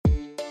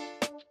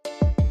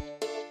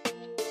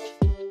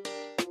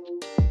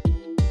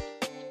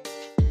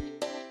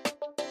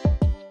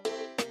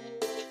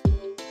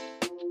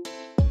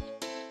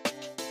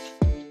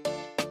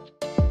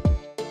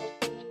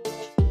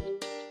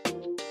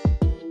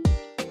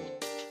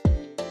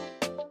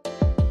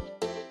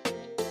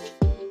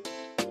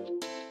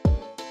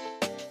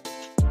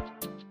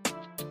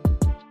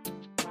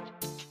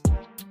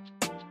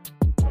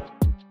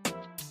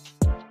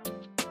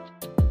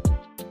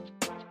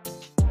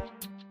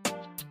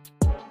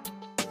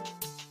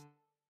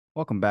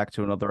Welcome back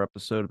to another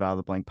episode of Out of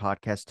the Blank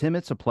Podcast. Tim,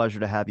 it's a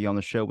pleasure to have you on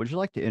the show. Would you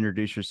like to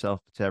introduce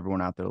yourself to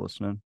everyone out there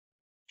listening?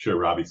 Sure,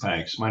 Robbie.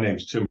 Thanks. My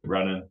name's Tim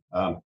Brennan.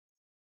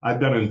 I've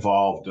been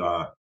involved.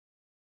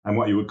 I'm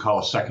what you would call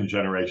a second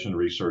generation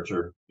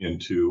researcher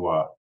into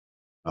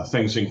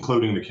things,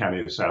 including the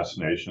Kennedy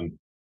assassination.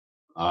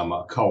 I'm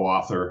a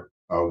co-author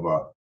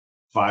of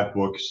five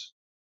books,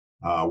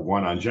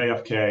 one on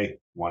JFK,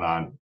 one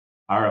on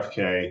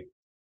RFK,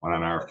 one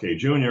on RFK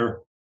Jr.,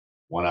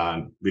 one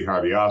on Lee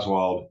Harvey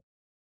Oswald,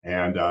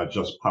 and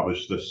just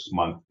published this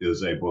month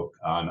is a book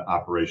on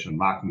Operation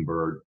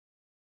Mockingbird,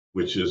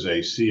 which is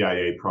a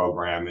CIA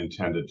program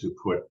intended to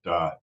put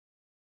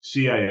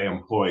CIA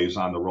employees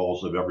on the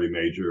rolls of every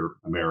major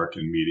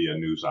American media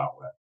news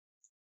outlet.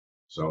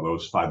 So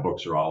those five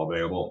books are all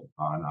available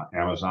on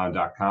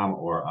Amazon.com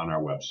or on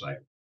our website,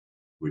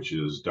 which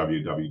is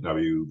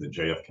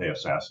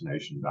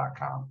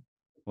www.thejfkassassination.com.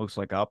 Looks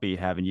like I'll be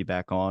having you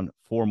back on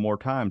four more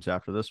times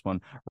after this one.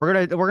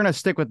 We're gonna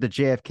stick with the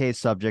JFK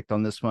subject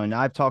on this one.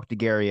 I've talked to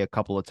Gary a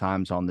couple of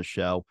times on the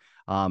show.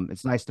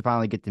 It's nice to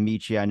finally get to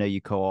meet you. I know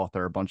you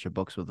co-author a bunch of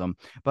books with him.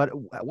 But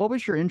what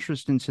was your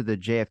interest into the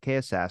JFK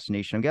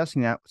assassination? I'm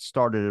guessing that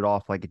started it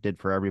off like it did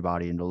for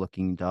everybody into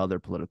looking into other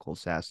political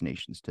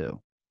assassinations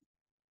too.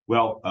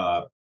 Well,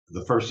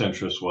 the first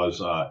interest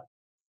was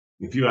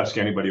if you ask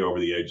anybody over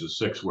the age of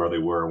 6 where they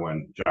were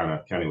when John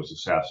F. Kennedy was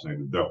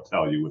assassinated, they'll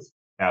tell you with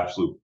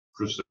absolute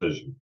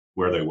precision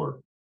where they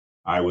were.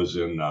 I was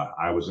an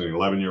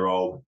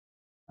 11-year-old.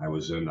 I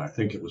was in, I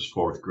think it was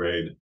fourth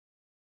grade.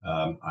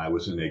 I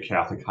was in a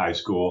Catholic high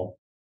school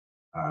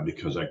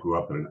because I grew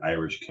up in an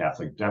Irish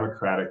Catholic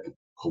Democratic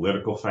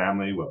political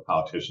family with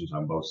politicians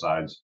on both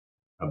sides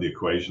of the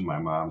equation. My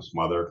mom's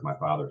mother, my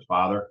father's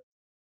father.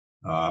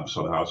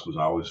 So the house was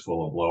always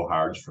full of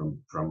blowhards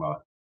from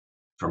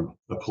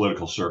the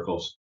political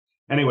circles.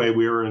 Anyway,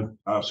 we were in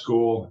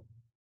school.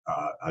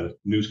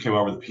 News came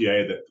over the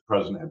PA that the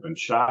president had been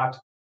shot.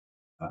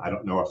 I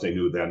don't know if they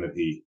knew then that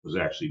he was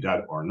actually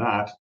dead or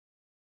not.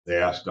 They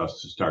asked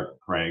us to start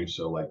praying.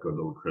 So, like good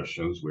little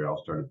Christians, we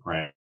all started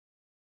praying,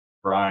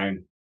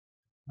 crying.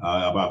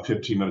 About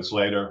 15 minutes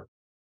later,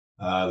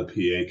 the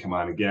PA came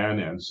on again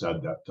and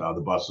said that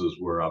the buses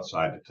were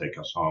outside to take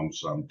us home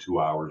some 2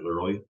 hours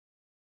early.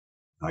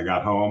 I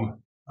got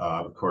home.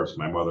 Of course,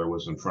 my mother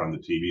was in front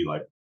of the TV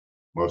like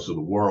most of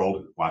the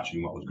world,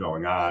 watching what was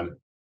going on,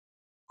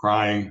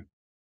 crying.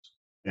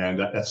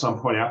 And at some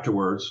point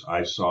afterwards,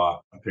 I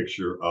saw a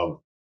picture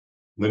of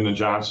Lyndon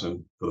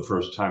Johnson for the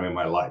first time in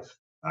my life.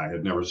 I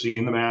had never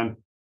seen the man.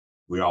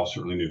 We all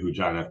certainly knew who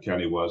John F.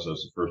 Kennedy was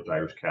as the first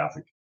Irish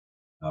Catholic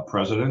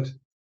president,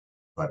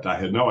 but I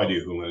had no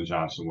idea who Lyndon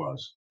Johnson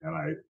was. And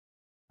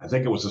I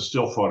think it was a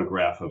still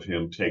photograph of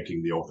him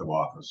taking the oath of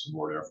office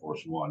aboard Air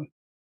Force One.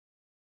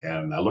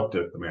 And I looked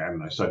at the man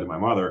and I said to my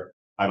mother,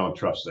 I don't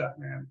trust that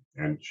man.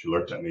 And she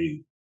looked at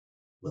me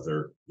with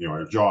her,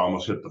 her jaw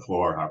almost hit the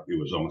floor. It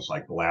was almost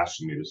like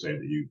blasphemy to say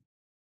that you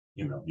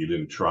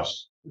didn't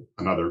trust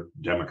another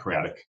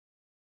Democratic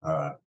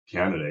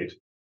candidate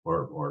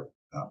or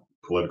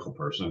political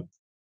person.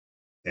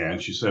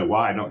 And she said,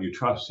 why don't you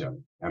trust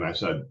him? And I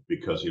said,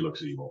 because he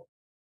looks evil.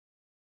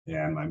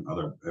 And my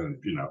mother, and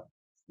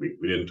we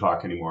didn't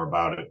talk anymore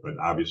about it, but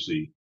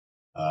obviously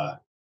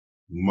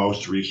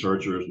most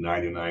researchers,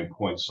 99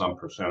 point some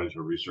percentage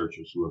of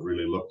researchers who have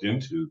really looked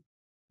into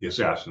the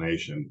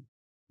assassination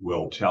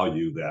will tell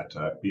you that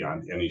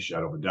beyond any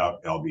shadow of a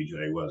doubt,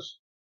 LBJ was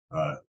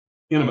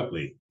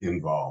intimately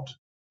involved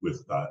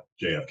with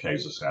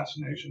JFK's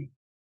assassination.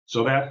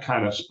 So that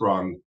kind of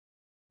sprung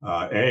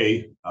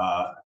a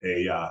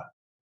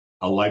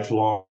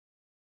lifelong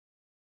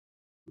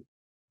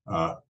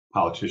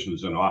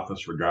politicians in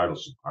office,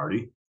 regardless of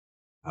party.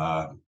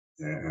 And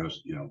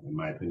as in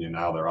my opinion,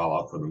 now they're all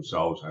out for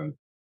themselves, and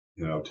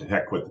to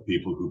heck with the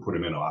people who put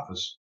them in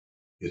office.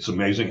 It's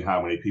amazing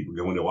how many people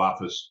go into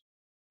office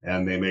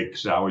and they make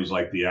salaries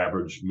like the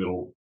average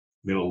middle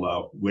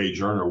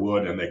wage earner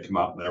would, and they come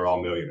out and they're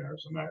all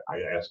millionaires. And I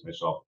ask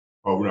myself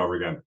over and over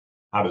again,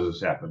 how does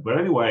this happen? But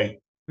anyway,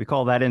 We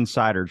call that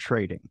insider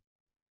trading.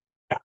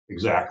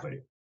 exactly.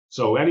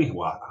 So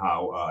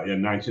anyhow,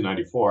 in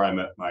 1994, I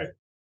met my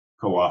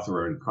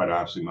co-author and quite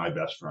honestly my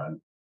best friend,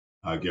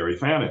 Gary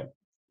Fannin.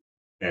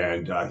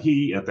 And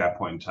he, at that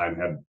point in time,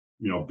 had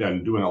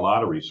been doing a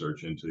lot of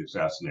research into the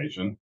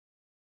assassination.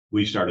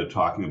 We started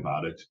talking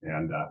about it,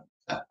 and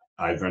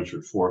I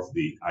ventured forth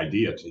the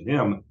idea to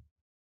him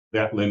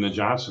that Lyndon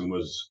Johnson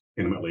was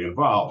intimately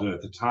involved. And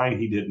at the time,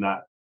 he did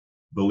not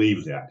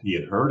believe that. He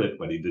had heard it,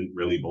 but he didn't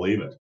really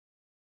believe it.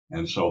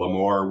 And so the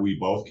more we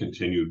both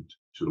continued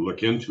to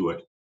look into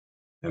it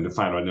and to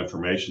find out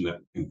information that,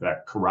 in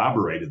fact,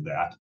 corroborated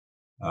that,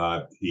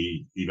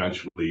 he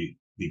eventually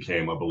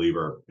became a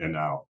believer, and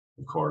now,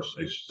 of course,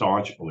 a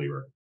staunch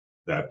believer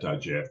that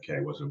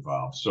JFK was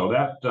involved. So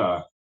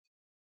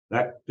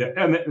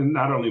and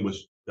not only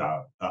was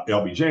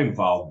LBJ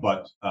involved,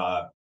 but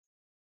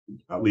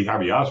Lee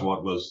Harvey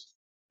Oswald was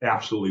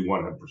absolutely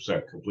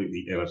 100%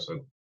 completely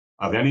innocent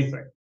of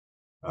anything,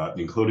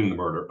 including the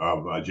murder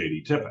of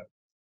J.D. Tippit.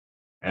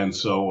 And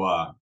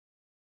so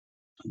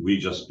we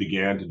just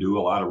began to do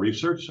a lot of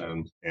research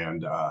and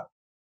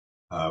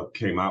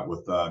came out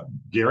with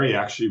Gary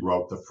actually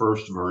wrote the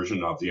first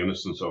version of The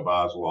Innocence of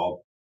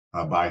Oswald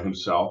by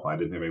himself. I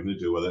didn't have anything to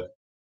do with it.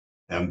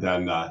 And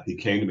then he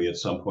came to me at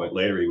some point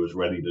later. He was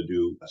ready to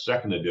do a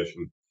second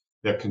edition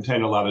that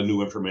contained a lot of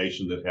new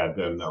information that had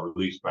been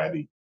released by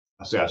the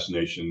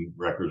Assassination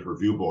Records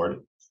Review Board,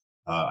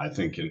 I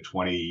think in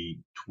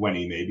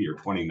 2020 maybe or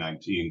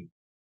 2019.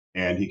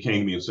 And he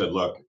came to me and said,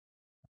 look,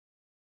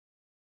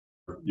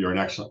 you're an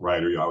excellent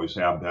writer. You always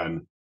have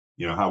been.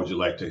 You know, how would you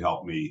like to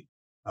help me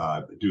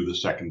do the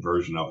second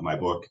version of my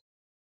book?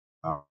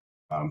 Uh,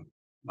 um,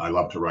 I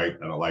love to write,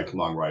 and a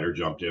lifelong writer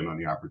jumped in on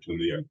the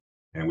opportunity,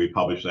 and we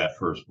published that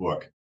first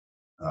book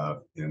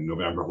in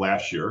November of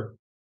last year.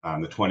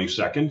 On the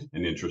 22nd,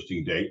 an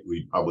interesting date,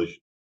 we published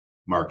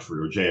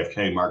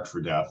JFK Marked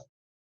for Death.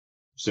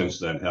 Since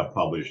then, have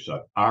published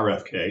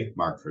RFK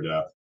Marked for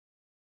Death,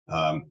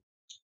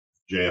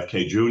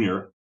 JFK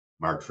Jr.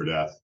 Marked for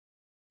Death,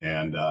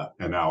 and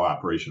now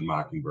Operation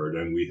Mockingbird.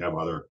 And we have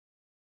other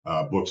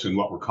books in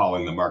what we're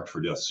calling the Marked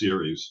for Death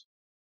series.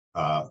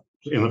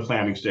 In the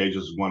planning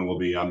stages, one will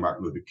be on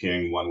Martin Luther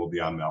King, one will be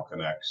on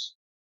Malcolm X.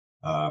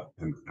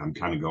 And I'm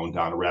kind of going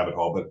down a rabbit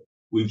hole, but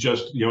we've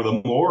just,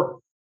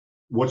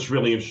 what's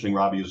really interesting,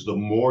 Robbie, is the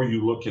more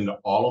you look into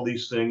all of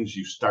these things,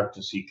 you start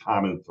to see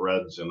common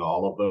threads in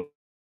all of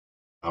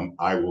them.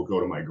 I will go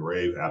to my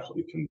grave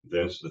absolutely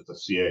convinced that the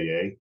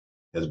CIA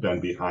has been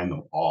behind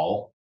them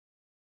all.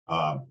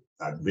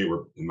 They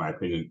were, in my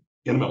opinion,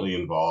 intimately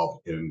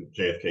involved in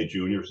JFK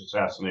Jr.'s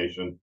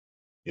assassination.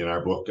 In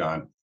our book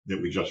that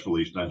we just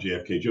released on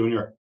JFK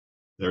Jr.,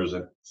 there's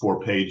a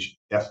 4-page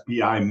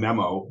FBI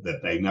memo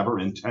that they never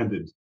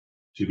intended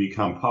to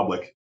become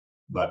public,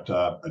 but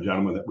a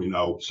gentleman that we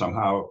know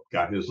somehow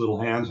got his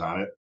little hands on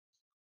it,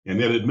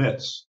 and it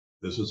admits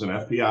this is an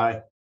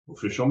FBI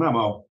official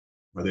memo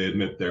where they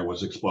admit there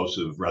was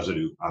explosive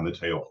residue on the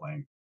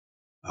tailplane,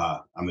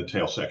 on the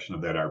tail section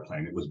of that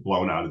airplane. It was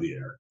blown out of the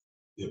air.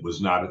 It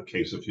was not a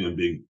case of him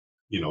being,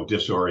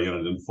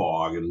 disoriented in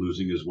fog and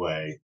losing his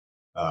way.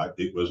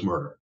 It was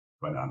murder,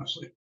 quite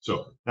honestly.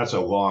 So that's a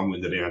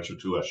long-winded answer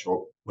to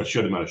what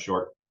should have been a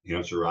short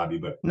answer, Robbie.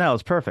 But no,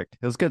 it's perfect.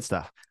 It was good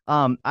stuff.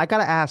 I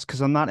gotta ask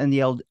because I'm not in the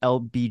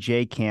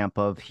LBJ camp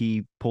of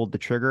he pulled the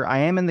trigger. I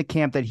am in the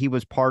camp that he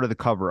was part of the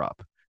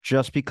cover-up,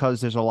 just because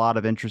there's a lot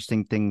of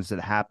interesting things that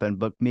happened.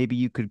 But maybe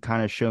you could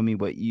kind of show me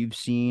what you've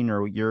seen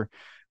or your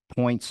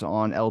points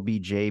on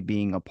LBJ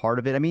being a part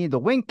of it. I mean, the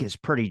wink is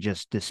pretty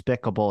just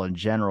despicable in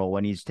general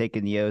when he's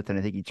taking the oath, and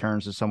I think he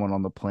turns to someone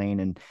on the plane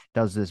and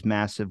does this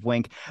massive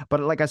wink. But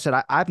like I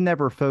said, I've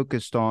never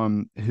focused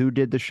on who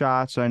did the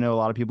shots. I know a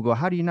lot of people go,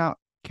 how do you not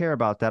care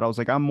about that? I was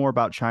like, I'm more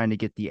about trying to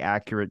get the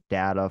accurate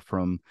data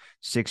from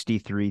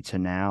 63 to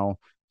now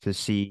to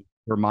see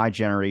for my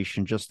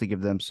generation, just to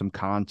give them some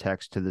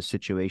context to the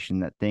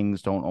situation, that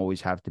things don't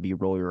always have to be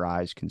roll your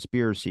eyes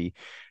conspiracy.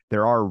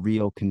 There are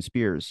real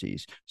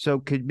conspiracies. So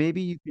could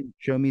maybe you could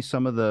show me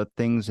some of the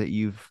things that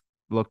you've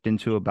looked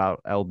into about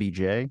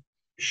LBJ?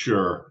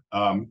 Sure.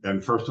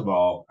 And first of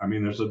all, I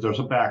mean, there's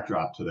a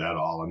backdrop to that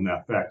all, and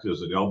that fact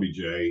is that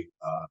LBJ,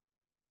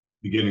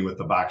 beginning with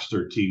the Box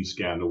 13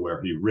 scandal,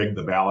 where he rigged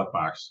the ballot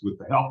box with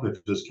the help of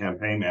his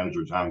campaign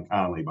manager, John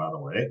Connally, by the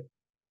way,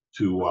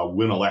 to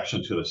win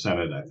election to the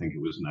Senate. I think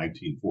it was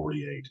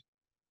 1948.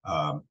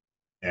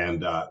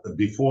 And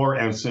before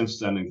and since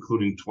then,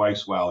 including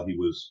twice while he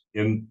was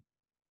in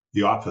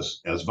the office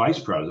as vice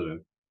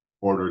president,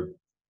 ordered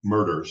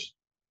murders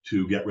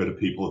to get rid of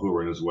people who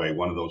were in his way.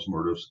 One of those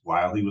murders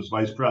while he was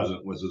vice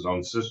president was his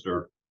own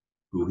sister,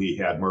 who he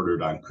had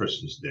murdered on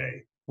Christmas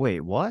Day.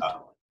 Wait, what?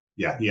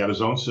 Yeah, he had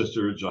his own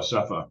sister,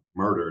 Josefa,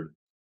 murdered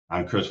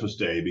on Christmas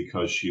Day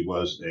because she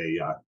was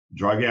a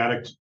drug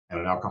addict and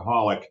an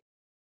alcoholic,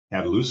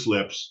 had loose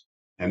lips,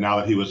 and now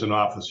that he was in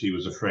office, he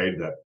was afraid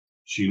that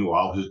she knew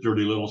all his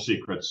dirty little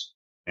secrets,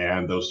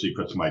 and those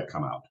secrets might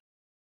come out.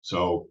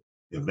 So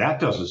if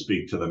that doesn't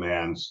speak to the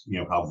man's,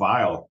 how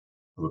vile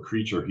of a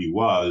creature he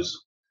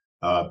was,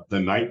 the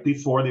night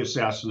before the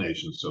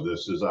assassination, so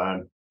this is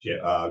on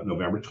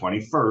November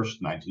 21st,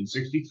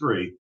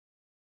 1963,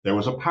 there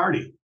was a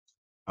party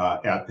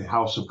at the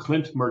house of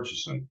Clint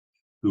Murchison,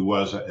 who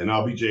was an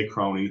LBJ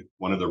crony,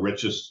 one of the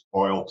richest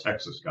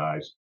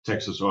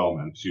Texas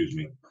oilmen, excuse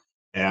me.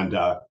 And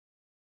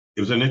it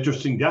was an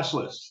interesting guest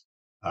list.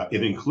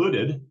 It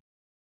included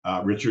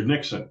Richard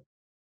Nixon,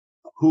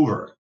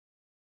 Hoover,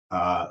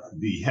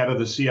 the head of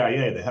the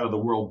CIA, the head of the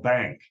World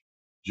Bank,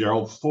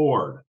 Gerald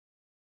Ford,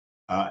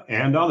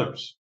 and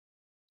others.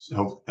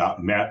 So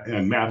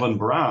Madeline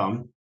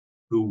Brown,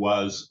 who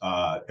was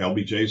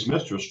LBJ's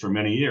mistress for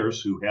many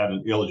years, who had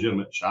an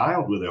illegitimate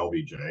child with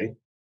LBJ,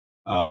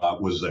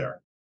 was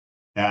there.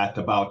 At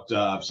about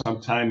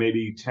sometime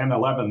maybe 10,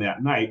 11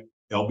 that night,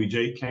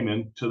 LBJ came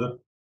into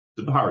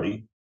the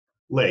party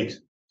late.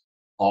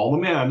 All the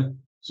men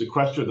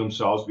sequestered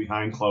themselves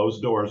behind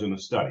closed doors in the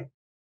study.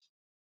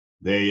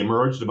 They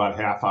emerged about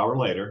a half hour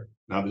later.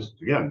 Now, this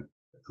again,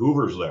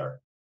 Hoover's there,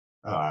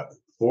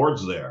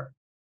 Ford's there,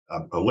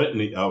 a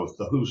litany of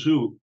the who's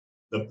who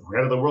the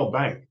head of the World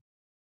Bank,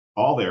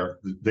 all there.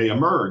 They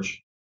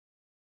emerge,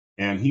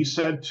 and he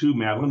said to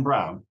Madeline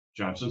Brown,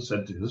 Johnson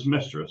said to his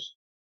mistress,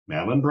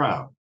 Madeline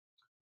Brown,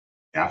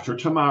 after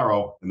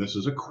tomorrow, and this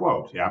is a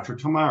quote, after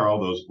tomorrow,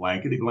 those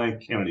blankety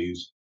blank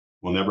Kennedys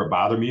will never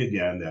bother me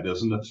again. That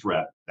isn't a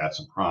threat. That's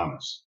a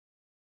promise.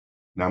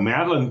 Now,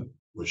 Madeline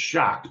was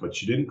shocked, but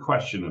she didn't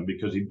question him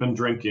because he'd been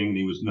drinking and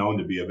he was known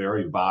to be a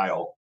very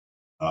vile,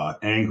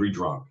 angry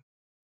drunk.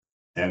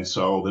 And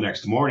so the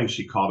next morning,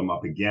 she called him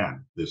up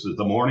again. This is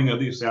the morning of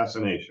the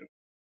assassination.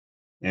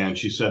 And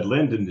she said,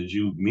 Lyndon, did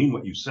you mean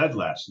what you said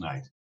last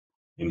night?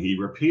 And he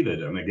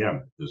repeated, and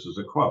again, this is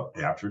a quote,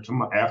 after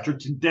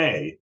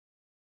today,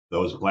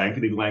 those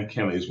blankety blank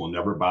Kennedys will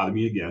never bother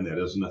me again. That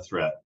isn't a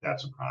threat.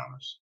 That's a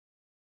promise.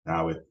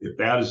 Now, if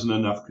that isn't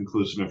enough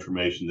conclusive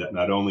information that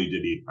not only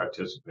did he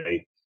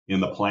participate in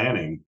the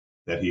planning,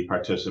 that he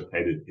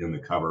participated in the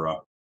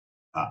cover-up,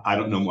 I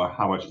don't know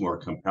how much more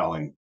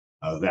compelling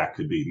that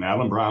could be.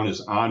 Madeline Brown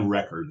is on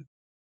record.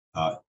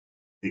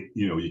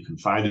 You can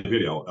find a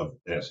video of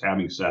as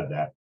having said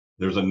that.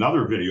 There's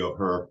another video of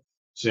her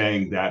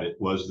saying that it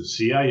was the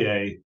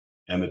CIA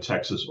and the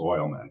Texas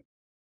oil men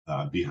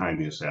behind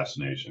the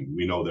assassination.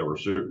 We know there were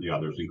certainly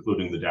others,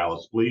 including the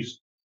Dallas police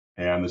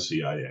and the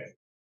CIA.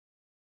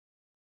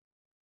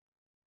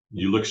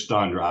 You look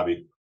stunned,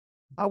 Robbie.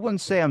 I wouldn't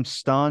say I'm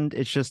stunned.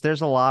 It's just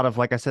there's a lot of,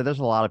 like I said, there's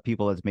a lot of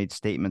people that's made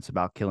statements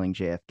about killing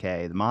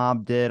JFK. The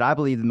mob did. I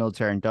believe the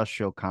military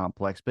industrial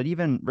complex, but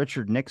even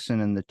Richard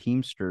Nixon and the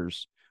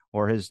Teamsters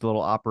or his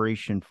little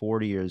Operation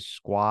 40 or his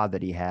squad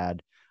that he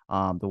had.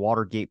 The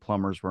Watergate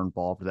plumbers were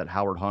involved with that.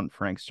 Howard Hunt,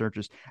 Frank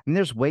Sturgis. And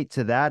there's weight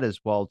to that as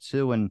well,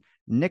 too. And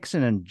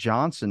Nixon and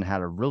Johnson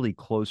had a really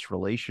close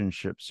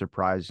relationship,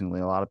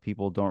 surprisingly. A lot of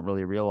people don't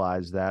really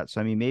realize that.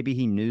 So, I mean, maybe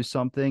he knew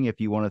something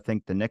if you want to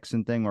think the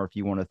Nixon thing or if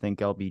you want to think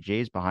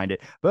LBJ's behind it.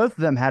 Both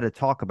of them had to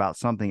talk about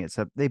something,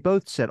 except they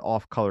both said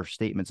off-color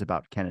statements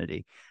about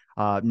Kennedy.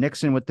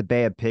 Nixon with the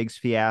Bay of Pigs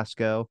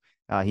fiasco.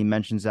 He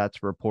mentions that to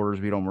reporters.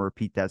 We don't want to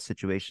repeat that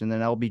situation.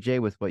 And then LBJ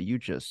with what you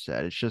just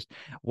said. It's just,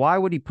 why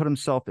would he put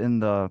himself in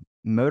the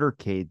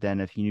motorcade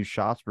then if he knew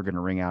shots were going to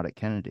ring out at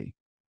Kennedy?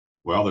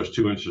 Well, there's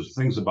two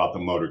interesting things about the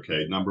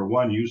motorcade. Number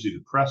one, usually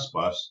the press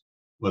bus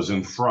was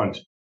in front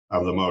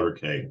of the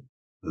motorcade.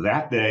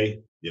 That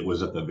day, it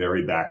was at the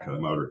very back of the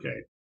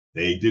motorcade.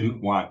 They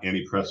didn't want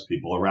any press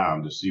people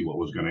around to see what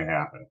was going to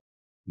happen.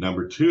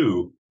 Number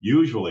two,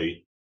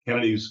 usually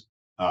Kennedy's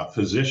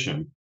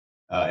physician,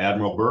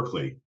 Admiral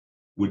Berkeley,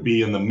 would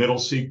be in the middle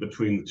seat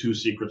between the two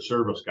Secret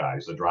Service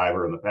guys, the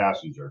driver and the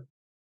passenger.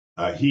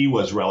 He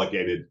was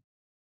relegated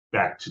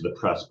back to the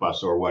press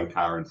bus or one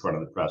car in front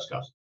of the press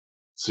bus.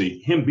 See,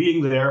 him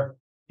being there,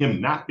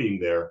 him not being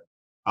there,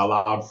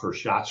 allowed for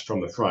shots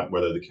from the front,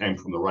 whether they came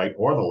from the right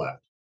or the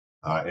left.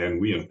 And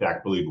we, in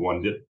fact, believe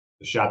one did.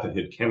 The shot that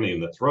hit Kennedy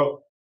in the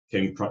throat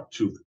came in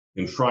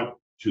front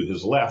to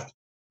his left.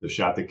 The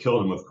shot that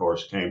killed him, of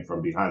course, came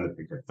from behind the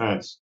picket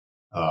fence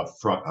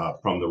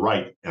from the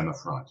right and the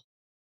front.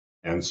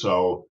 And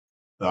so,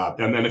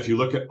 and then if you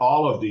look at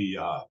all of the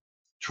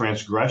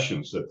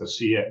transgressions that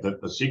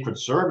the Secret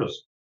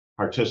Service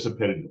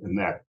participated in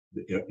that,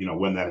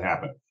 when that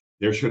happened,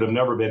 there should have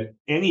never been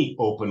any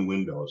open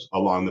windows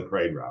along the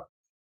parade route.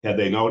 Had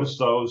they noticed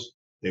those,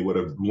 they would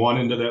have gone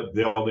into that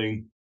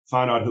building,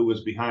 found out who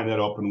was behind that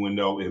open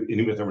window, and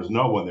even if there was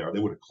no one there, they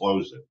would have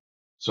closed it.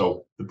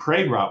 So the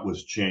parade route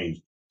was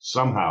changed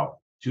somehow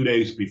 2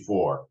 days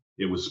before.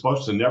 It was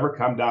supposed to never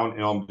come down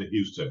Elm to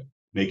Houston,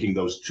 making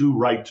those two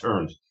right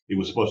turns. It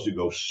was supposed to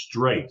go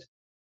straight.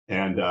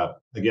 And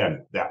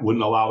again, that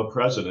wouldn't allow the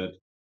president,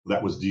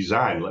 that was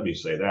designed, let me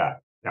say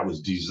that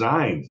was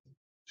designed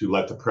to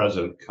let the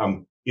president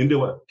come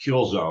into a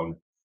kill zone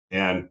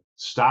and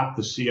stop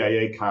the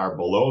CIA car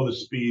below the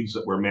speeds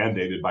that were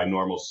mandated by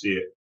normal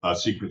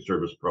Secret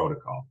Service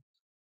protocol.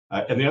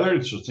 And the other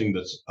interesting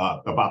that's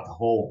about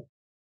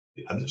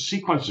the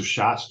sequence of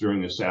shots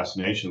during the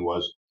assassination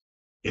was,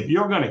 if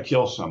you're going to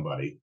kill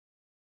somebody,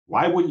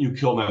 why wouldn't you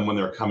kill them when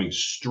they're coming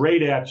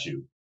straight at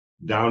you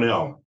down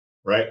Elm,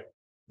 right?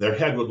 Their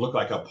head would look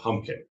like a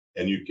pumpkin.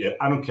 And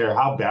I don't care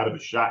how bad of a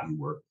shot you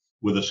were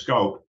with a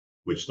scope,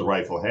 which the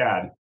rifle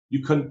had,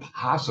 you couldn't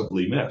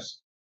possibly miss.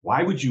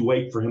 Why would you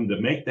wait for him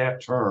to make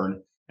that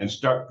turn and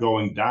start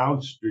going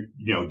down,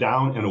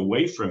 down and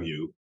away from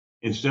you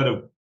instead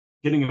of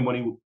hitting him when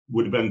he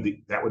would have been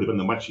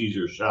the much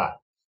easier shot?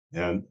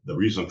 And the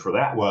reason for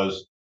that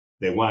was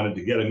they wanted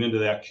to get him into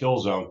that kill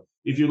zone.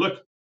 If you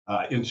look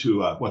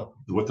into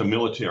what the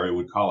military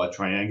would call a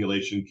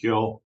triangulation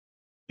kill,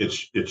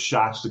 it's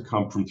shots that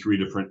come from three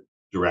different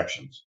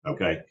directions.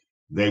 Okay,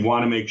 they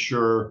want to make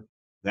sure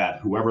that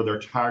whoever they're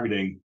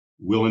targeting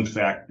will in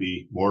fact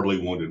be mortally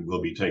wounded,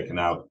 will be taken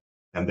out,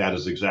 and that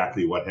is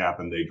exactly what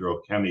happened. They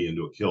drove Kennedy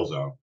into a kill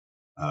zone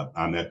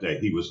on that day.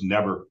 He was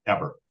never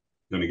ever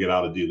going to get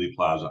out of Dealey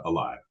Plaza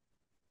alive.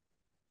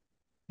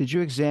 Did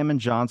you examine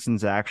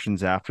Johnson's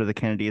actions after the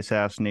Kennedy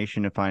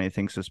assassination and find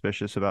anything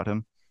suspicious about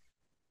him?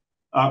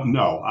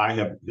 No,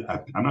 I'm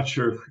not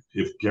sure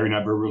if Gary and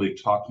I ever really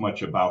talked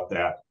much about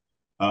that.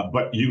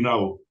 But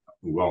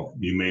well,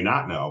 you may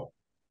not know,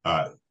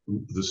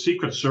 the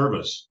Secret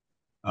Service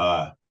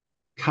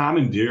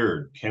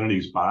commandeered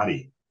Kennedy's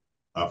body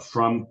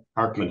from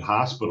Parkland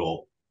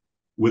Hospital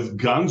with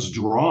guns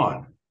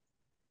drawn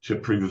to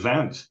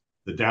prevent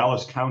the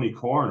Dallas County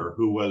coroner,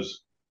 who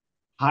was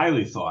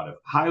highly thought of,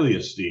 highly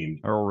esteemed,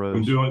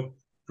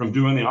 from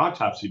doing the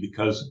autopsy,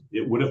 because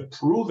it would have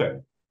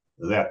proven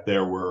that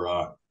there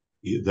were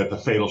that the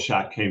fatal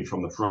shot came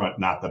from the front,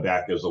 not the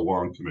back, as the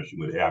Warren Commission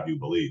would have you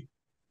believe.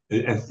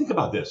 And think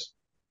about this: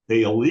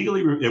 they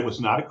illegally, it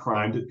was not a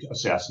crime to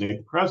assassinate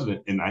the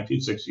president in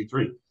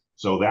 1963.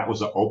 So that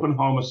was an open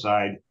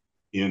homicide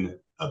in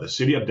the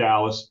city of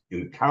Dallas,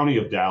 in the county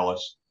of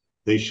Dallas.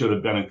 They should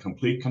have been in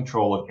complete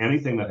control of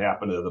anything that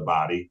happened to the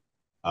body,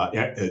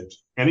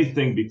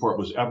 anything before it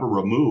was ever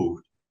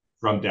removed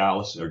from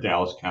Dallas or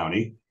Dallas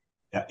County.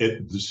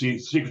 The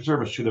Secret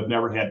Service should have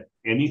never had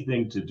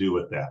anything to do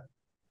with that.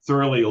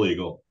 Thoroughly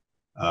illegal,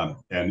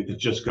 and it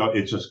just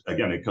goes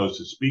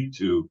to speak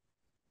to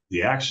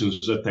the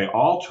actions that they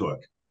all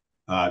took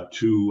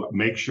to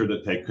make sure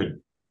that they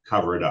could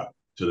cover it up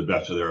to the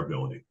best of their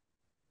ability.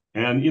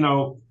 And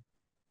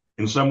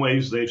in some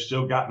ways, they've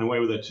still gotten away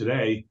with it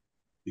today,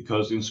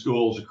 because in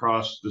schools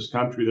across this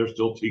country, they're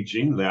still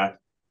teaching that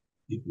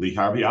Lee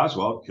Harvey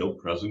Oswald killed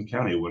President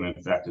Kennedy, when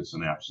in fact it's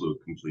an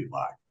absolute complete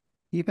lie.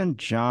 Even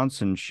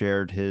Johnson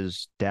shared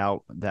his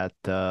doubt that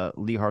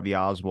Lee Harvey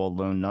Oswald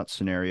lone nut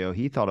scenario,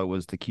 he thought it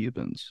was the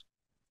Cubans.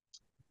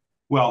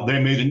 Well, they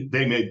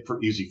made for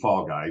easy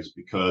fall guys,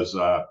 because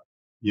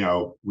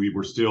we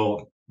were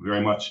still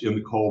very much in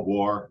the Cold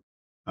War.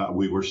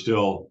 We were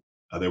still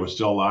there was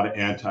still a lot of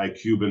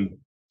anti-Cuban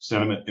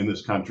sentiment in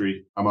this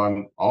country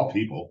among all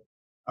people.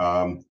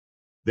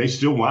 They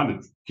still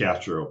wanted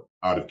Castro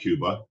out of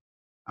Cuba.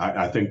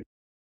 I think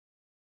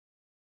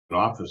in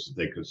office that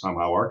they could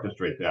somehow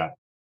orchestrate that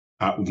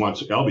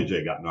once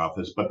LBJ got in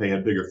office, but they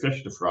had bigger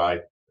fish to fry.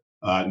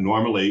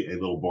 Normally, a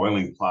little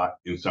boiling pot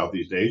in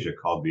Southeast Asia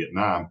called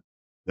Vietnam.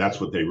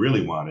 That's what they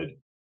really wanted.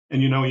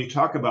 And you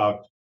talk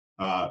about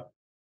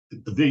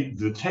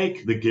the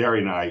take that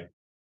Gary and I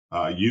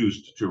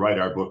used to write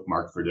our book,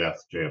 Marked for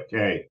Death,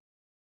 JFK,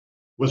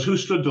 was who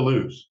stood to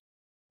lose.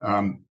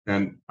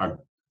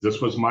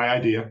 This was my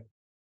idea.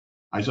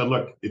 I said,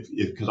 look,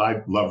 because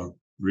I love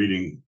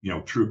reading,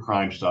 true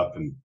crime stuff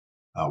and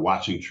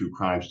watching true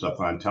crime stuff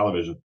on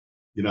television.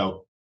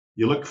 You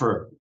look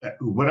for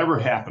whatever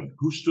happened,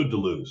 who stood to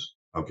lose,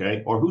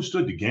 okay, or who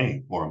stood to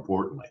gain, more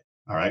importantly.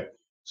 All right.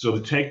 So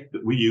the take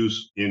that we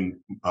use in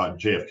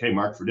JFK,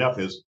 Marked for Death,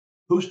 is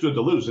who stood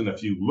to lose. And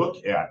if you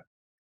look at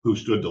who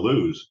stood to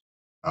lose,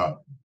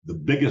 the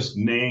biggest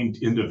named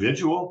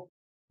individual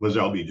was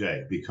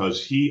LBJ,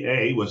 because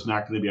he was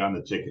not going to be on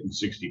the ticket in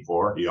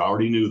 64. He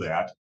already knew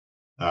that.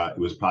 It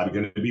was probably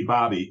going to be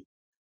Bobby.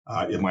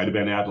 It might have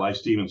been Adlai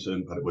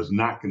Stevenson, but it was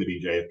not going to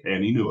be JFK,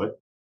 and he knew it.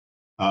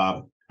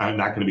 Not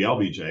going to be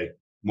LBJ.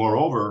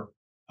 Moreover,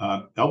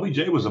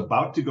 LBJ was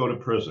about to go to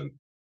prison.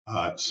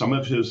 Some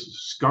of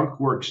his skunk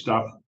work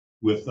stuff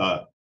with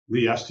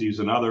Lee Estes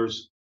and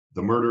others,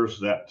 the murders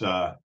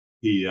that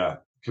he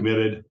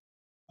committed,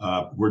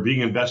 were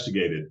being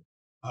investigated.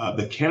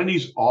 The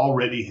Kennedys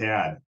already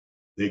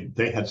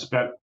they had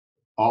spent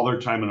all their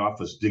time in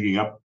office digging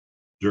up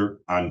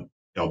dirt on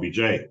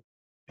LBJ,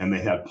 and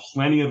they had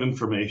plenty of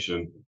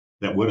information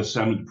that would have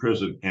sent him to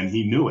prison, and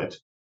he knew it.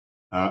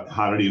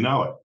 How did he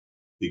know it?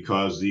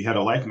 Because the head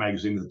of Life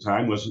magazine at the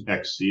time was an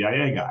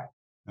ex-CIA guy.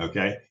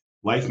 Okay,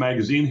 Life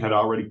magazine had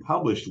already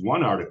published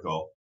one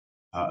article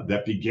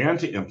that began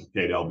to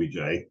implicate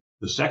LBJ.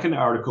 The second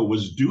article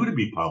was due to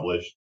be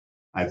published.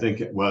 I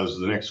think it was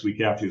the next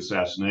week after the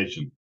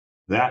assassination.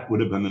 That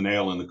would have been the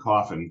nail in the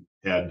coffin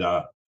had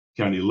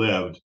Kennedy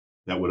lived.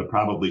 That would have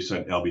probably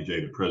sent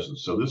LBJ to prison.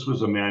 So this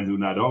was a man who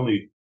not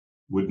only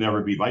would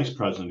never be vice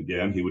president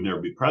again, he would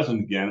never be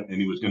president again, and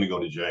he was going to go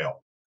to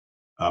jail.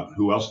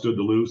 Who else stood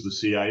to lose? The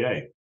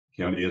CIA.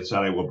 Kennedy had said,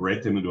 I will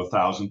break them into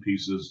 1,000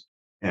 pieces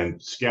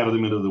and scatter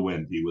them into the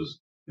wind. He was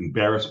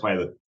embarrassed by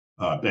the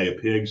Bay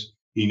of Pigs.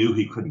 He knew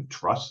he couldn't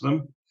trust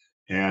them,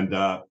 and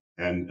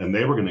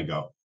they were going to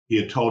go. He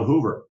had told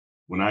Hoover,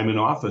 when I'm in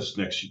office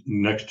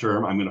next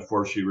term, I'm going to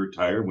force you to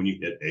retire when you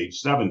hit age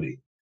 70.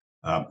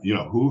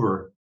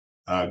 Hoover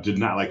did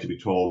not like to be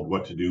told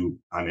what to do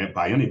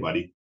by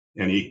anybody,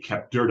 and he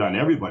kept dirt on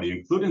everybody,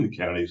 including the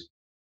Kennedys,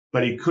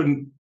 but he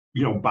couldn't,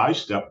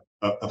 bystep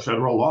a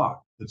federal law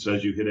that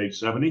says you hit age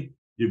 70,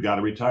 you've got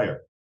to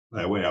retire.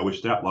 By the way, I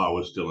wish that law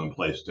was still in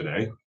place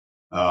today.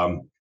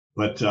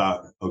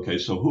 Okay,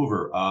 so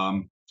Hoover,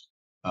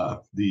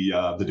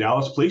 the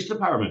Dallas Police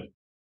Department,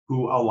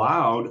 who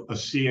allowed a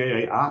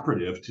CIA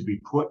operative to be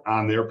put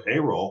on their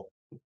payroll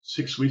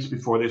 6 weeks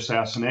before the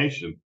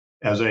assassination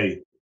as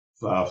a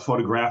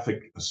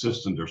photographic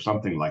assistant or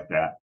something like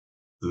that.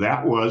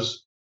 That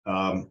was,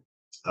 oh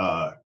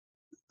God,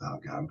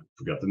 I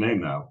forgot the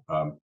name now,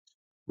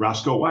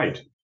 Roscoe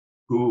White,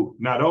 who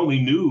not only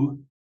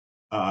knew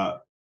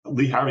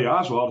Lee Harvey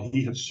Oswald,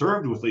 he had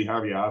served with Lee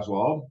Harvey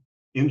Oswald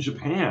in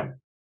Japan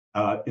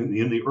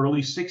in the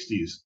early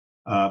 60s.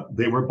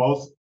 They were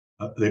both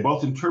They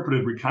both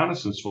interpreted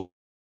reconnaissance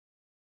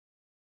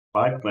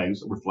planes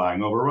that were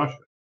flying over Russia.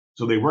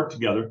 So they worked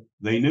together.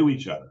 They knew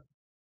each other.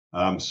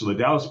 So the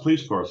Dallas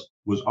Police Force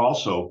was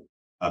also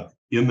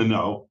in the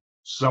know.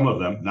 Some of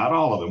them, not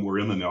all of them, were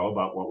in the know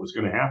about what was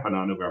going to happen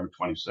on November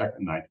 22nd,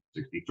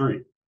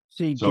 1963.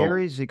 See, So,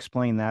 Gary's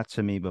explained that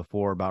to me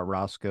before about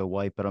Roscoe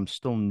White, but I'm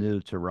still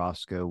new to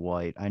Roscoe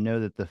White. I know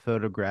that the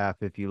photograph,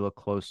 if you look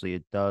closely,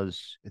 it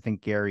does. I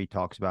think Gary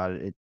talks about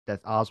it.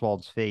 That's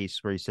Oswald's face,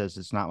 where he says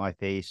it's not my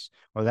face,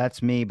 or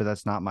that's me, but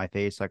that's not my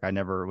face. Like I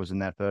never was in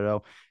that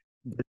photo.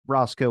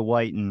 Roscoe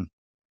White and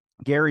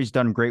Gary's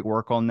done great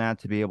work on that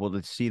to be able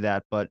to see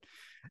that. But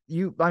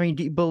I mean,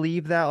 do you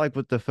believe that, like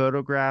with the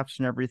photographs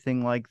and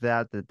everything like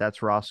that,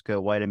 that's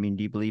Roscoe White? I mean,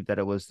 do you believe that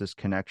it was this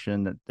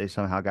connection that they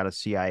somehow got a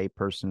CIA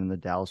person in the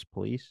Dallas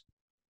police?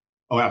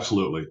 oh,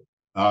 absolutely.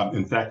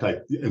 In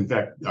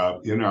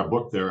our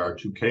book, there are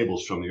two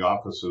cables from the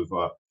Office of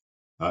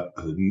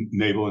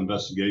Naval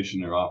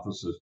Investigation, their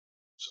offices,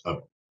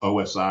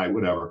 OSI,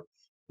 whatever.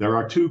 There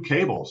are two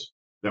cables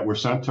that were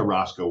sent to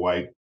Roscoe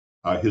White.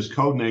 His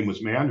code name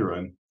was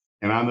Mandarin,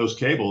 and on those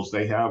cables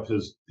they have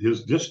his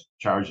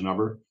discharge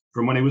number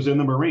from when he was in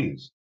the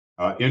Marines.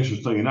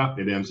 Interestingly enough,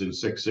 it ends in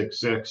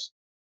 666,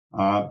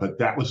 but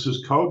that was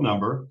his code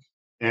number,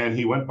 and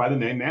he went by the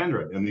name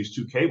Mandarin. And these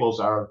two cables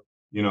are,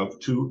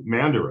 to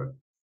Mandarin.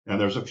 And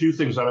there's a few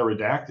things that are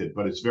redacted,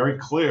 but it's very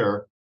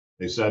clear.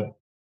 They said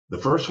the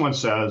first one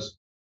says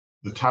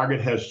the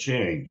target has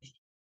changed.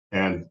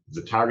 And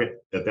the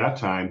target at that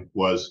time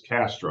was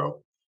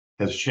Castro,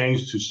 has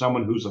changed to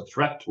someone who's a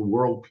threat to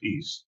world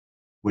peace,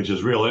 which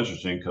is real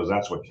interesting because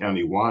that's what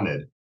Kennedy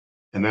wanted.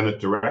 And then it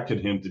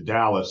directed him to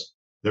Dallas.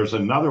 There's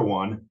another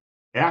one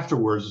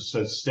afterwards that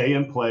says, stay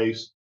in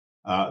place.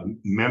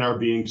 Men are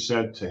being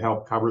sent to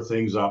help cover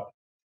things up,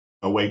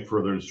 await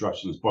further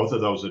instructions. Both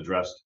of those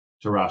addressed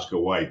to Roscoe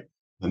White.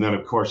 And then,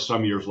 of course,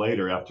 some years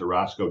later, after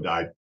Roscoe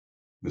died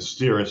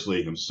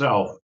mysteriously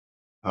himself,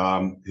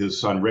 his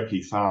son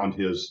Ricky found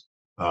his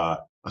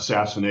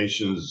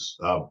assassinations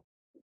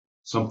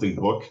something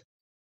book.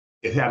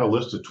 It had a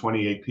list of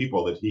 28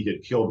 people that he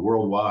had killed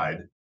worldwide,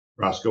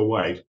 Roscoe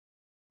White.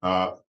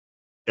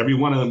 Every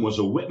one of them was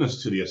a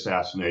witness to the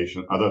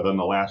assassination, other than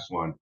the last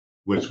one,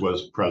 which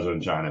was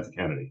President John F.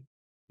 Kennedy.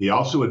 He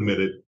also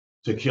admitted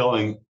to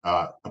killing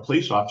a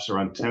police officer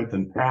on 10th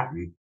and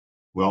Patton.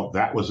 Well,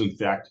 that was in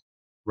fact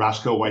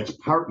Roscoe White's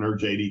partner,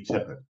 J.D.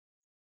 Tippit,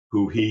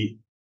 who he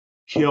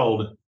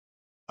killed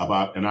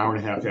about an hour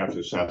and a half after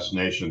the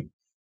assassination.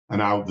 And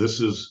now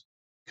this is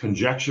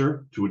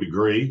conjecture to a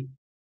degree,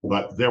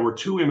 but there were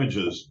two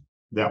images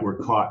that were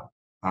caught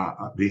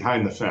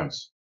behind the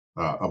fence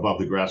above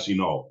the grassy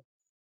knoll.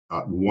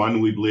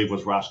 One we believe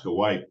was Roscoe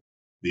White.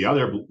 The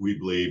other we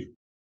believe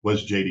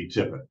was J.D.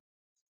 Tippit.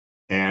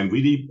 And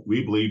we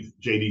believe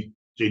J.D.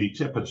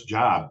 Tippit's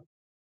job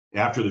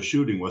after the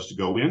shooting was to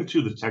go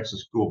into the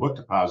Texas School Book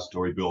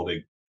Depository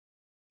building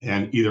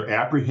and either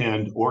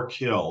apprehend or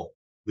kill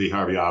Lee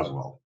Harvey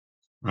Oswald,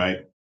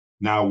 right?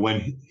 Now,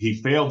 when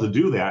he failed to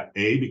do that,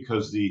 A,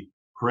 because the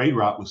parade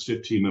route was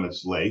 15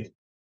 minutes late,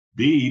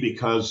 B,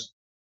 because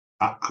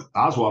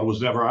Oswald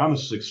was never on the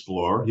sixth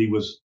floor. He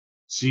was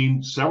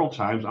seen several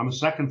times on the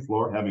second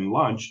floor having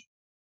lunch.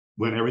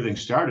 When everything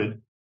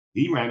started,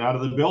 he ran out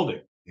of the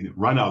building. He didn't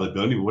run out of the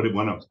building, he would have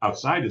went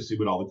outside to see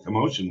what all the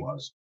commotion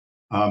was.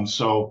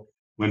 So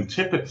when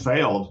Tippit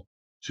failed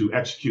to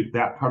execute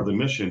that part of the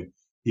mission,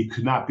 he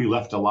could not be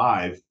left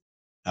alive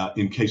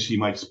in case he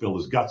might spill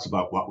his guts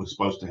about what was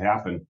supposed to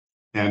happen.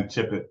 And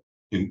Tippit,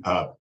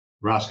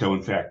 Roscoe,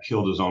 in fact,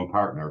 killed his own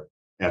partner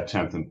at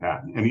 10th and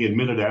Patton. And he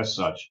admitted as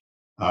such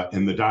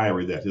in the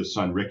diary that his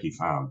son Ricky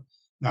found.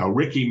 Now,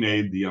 Ricky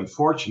made the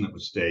unfortunate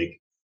mistake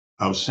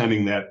of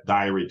sending that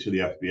diary to the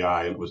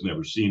FBI and it was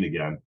never seen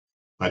again.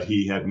 But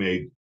he had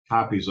made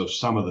copies of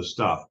some of the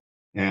stuff,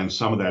 and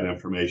some of that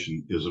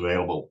information is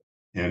available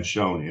and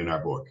shown in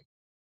our book.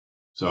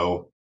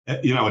 So,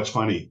 it's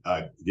funny.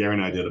 Gary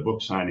and I did a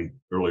book signing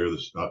earlier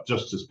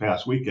just this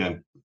past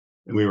weekend,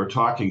 and we were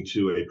talking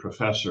to a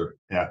professor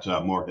at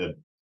Morehead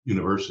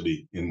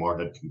University in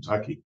Morehead,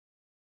 Kentucky.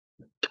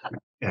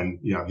 And,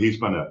 he's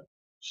been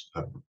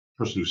a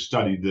person who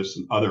studied this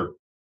and other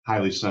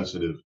highly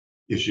sensitive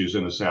issues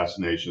in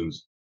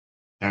assassinations.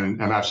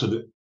 And I've said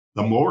that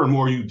the more and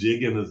more you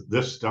dig into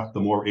this stuff, the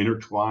more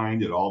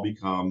intertwined it all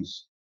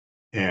becomes.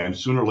 And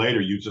sooner or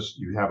later, you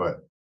have a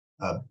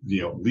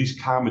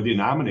least common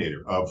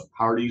denominator of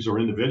parties or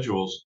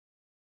individuals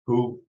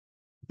who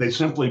they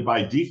simply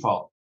by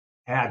default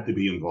had to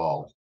be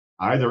involved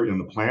either in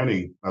the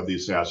planning of the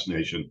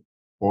assassination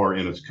or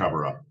in its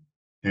cover-up.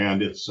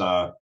 And it's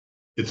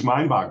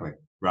mind-boggling,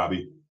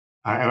 Robbie.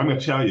 And I'm going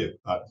to tell you,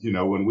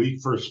 when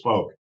we first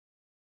spoke,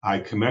 I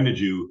commended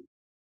you.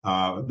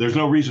 There's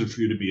no reason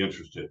for you to be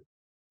interested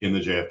in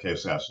the JFK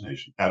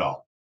assassination at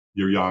all.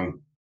 You're young.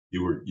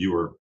 You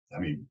were,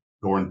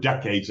 born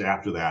decades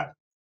after that.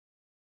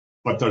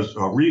 But there's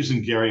a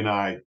reason Gary and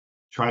I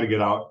try to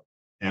get out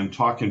and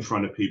talk in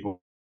front of people.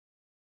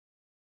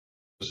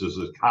 This is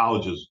at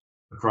colleges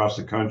across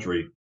the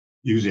country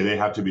Usually they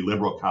have to be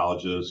liberal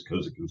colleges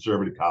because the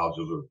conservative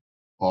colleges are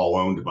all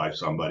owned by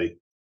somebody.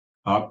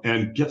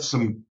 And get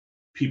some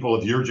people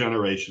of your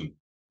generation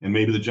and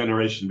maybe the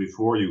generation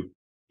before you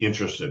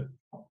interested,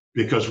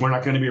 because we're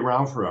not going to be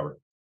around forever.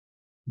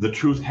 The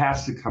truth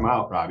has to come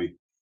out, Robbie.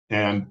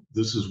 And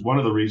this is one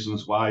of the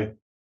reasons why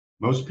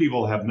most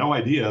people have no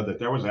idea that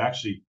there was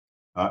actually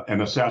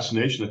an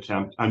assassination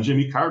attempt on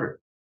Jimmy Carter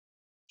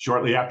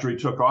shortly after he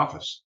took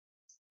office.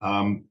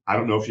 I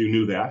don't know if you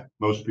knew that.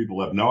 Most people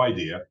have no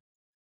idea.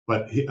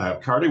 But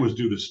Carter was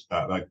due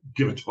to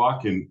give a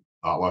talk in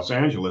Los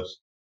Angeles,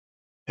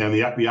 and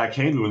the FBI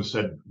came to him and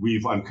said,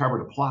 "We've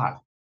uncovered a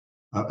plot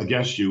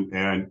against you,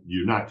 and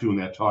you're not doing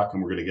that talk,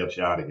 and we're going to get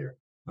you out of here."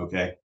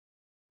 Okay.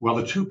 Well,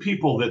 the two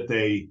people that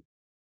they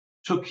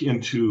took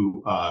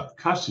into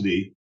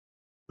custody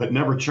but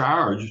never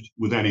charged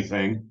with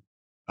anything,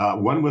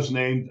 one was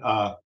named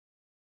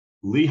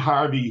Lee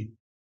Harvey,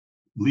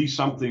 Lee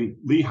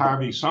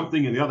Harvey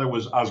something, and the other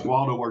was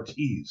Oswaldo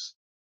Ortiz.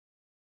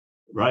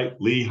 Right?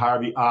 Lee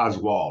Harvey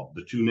Oswald,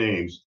 the two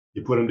names,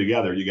 you put them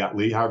together, you got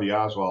Lee Harvey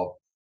Oswald.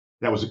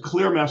 That was a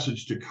clear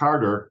message to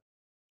Carter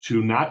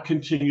to not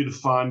continue to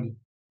fund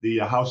the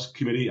House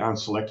Committee on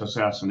Select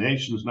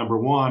Assassinations, number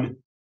one,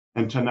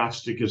 and to not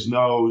stick his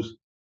nose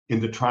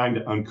into trying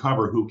to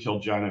uncover who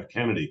killed John F.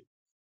 Kennedy.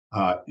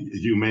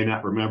 You may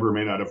not remember,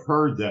 may not have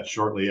heard that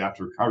shortly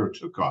after Carter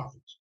took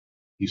office,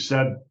 he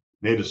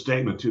made a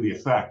statement to the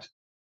effect,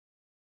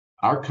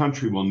 our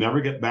country will never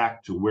get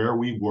back to where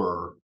we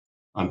were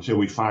until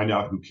we find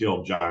out who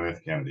killed John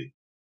F. Kennedy.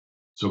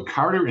 So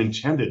Carter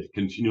intended to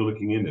continue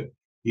looking into it.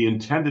 He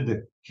intended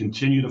to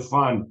continue to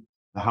fund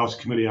the House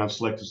Committee on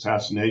Select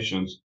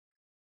Assassinations.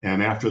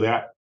 And after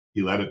that,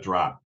 he let it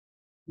drop.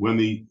 When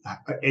the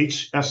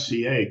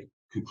HSCA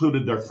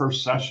concluded their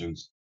first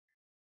sessions,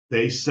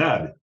 they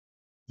said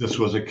this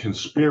was a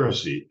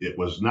conspiracy. It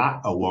was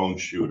not a lone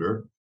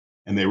shooter.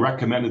 And they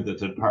recommended that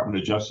the Department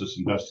of Justice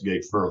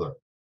investigate further.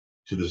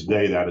 To this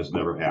day, that has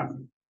never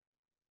happened.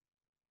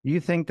 Do you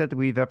think that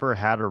we've ever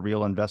had a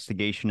real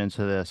investigation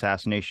into the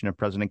assassination of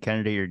President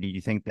Kennedy, or do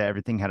you think that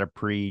everything had a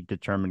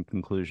predetermined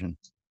conclusion?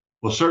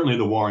 Well, certainly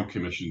the Warren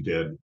Commission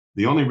did.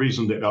 The only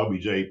reason that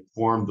LBJ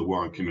formed the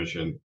Warren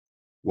Commission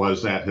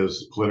was that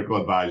his political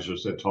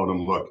advisors had told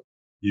him, look,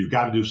 you've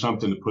got to do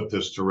something to put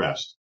this to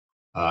rest.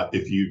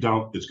 If you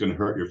don't, it's going to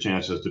hurt your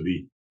chances to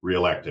be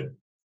reelected.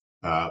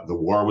 The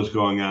war was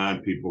going on.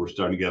 People were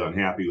starting to get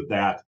unhappy with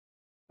that.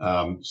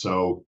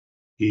 So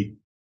he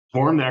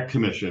formed that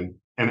commission,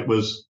 and it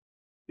was,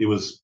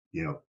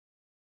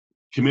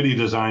 committee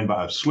designed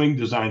by swing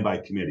designed by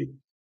committee.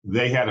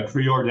 They had a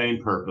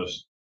preordained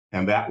purpose,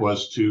 and that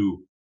was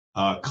to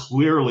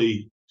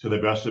clearly, to the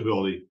best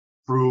ability,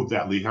 prove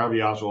that Lee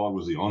Harvey Oswald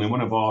was the only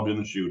one involved in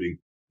the shooting,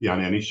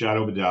 beyond any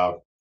shadow of a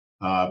doubt.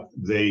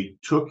 They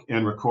took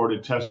and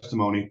recorded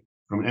testimony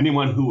from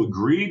anyone who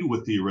agreed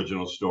with the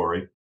original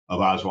story of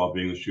Oswald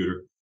being the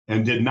shooter,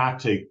 and did not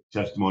take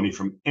testimony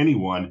from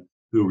anyone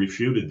who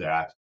refuted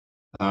that.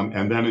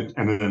 And then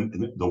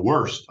the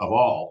worst of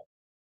all,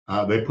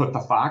 they put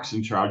the fox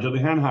in charge of the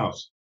hen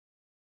house.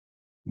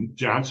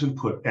 Johnson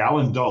put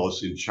Allen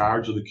Dulles in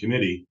charge of the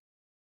committee.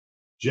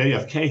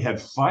 JFK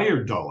had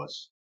fired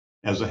Dulles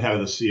as the head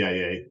of the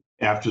CIA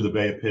after the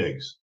Bay of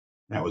Pigs.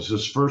 That was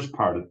his first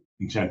part of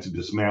intent to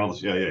dismantle the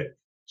CIA.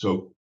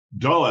 So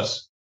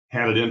Dulles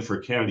had it in for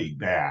Kennedy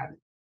bad,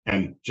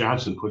 and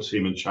Johnson puts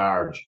him in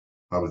charge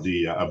of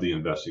the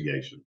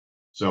investigation.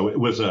 So it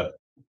was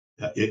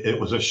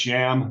a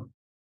sham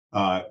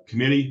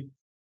committee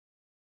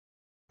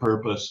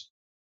purpose.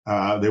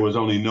 There was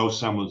only no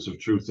semblance of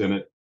truth in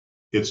it.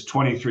 It's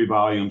 23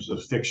 volumes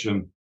of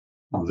fiction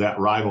that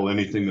rival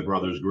anything the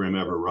Brothers Grimm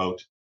ever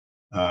wrote,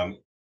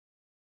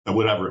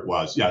 whatever it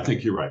was. Yeah, I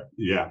think you're right.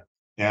 Yeah,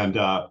 and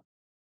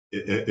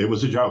it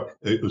was a joke.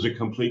 It was a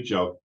complete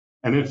joke.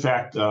 And in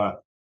fact,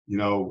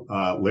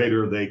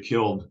 later they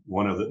killed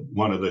one of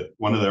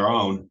their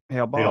own,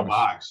 Hale Hale Boggs.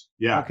 Boggs.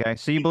 Yeah. Okay,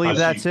 so you believe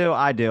that too?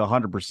 I do,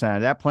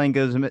 100%. That plane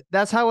goes.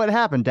 That's how it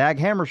happened. Dag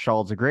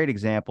Hammarskjöld's a great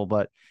example,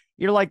 but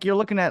you're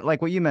looking at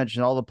like what you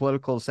mentioned, all the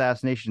political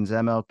assassinations,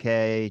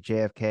 MLK,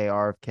 JFK,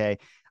 RFK.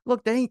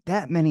 Look, there ain't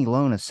that many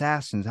lone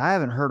assassins. I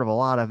haven't heard of a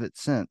lot of it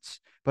since,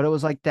 but it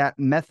was like that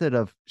method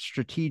of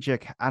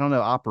strategic, I don't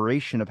know,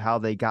 operation of how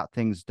they got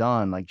things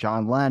done, like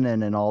John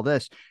Lennon and all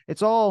this.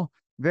 It's all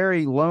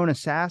very lone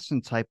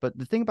assassin type. But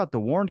the thing about the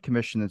Warren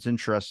Commission that's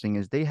interesting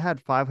is they had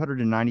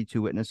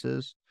 592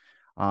 witnesses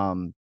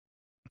to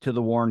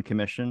the Warren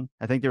Commission.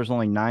 I think there was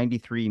only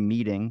 93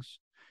 meetings,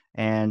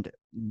 and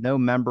no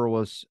member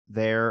was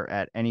there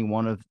at any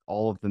one of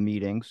all of the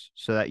meetings.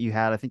 So that you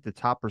had, I think the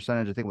top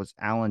percentage, I think was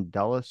Allen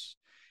Dulles,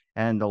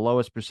 and the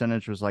lowest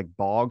percentage was like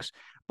Boggs.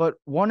 But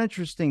one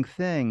interesting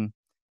thing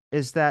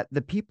is that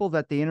the people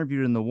that they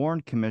interviewed in the Warren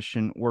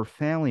Commission were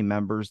family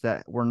members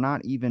that were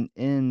not even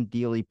in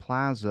Dealey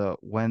Plaza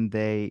when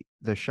the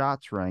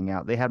shots rang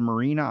out. They had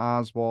Marina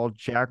Oswald,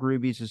 Jack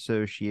Ruby's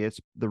associates,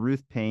 the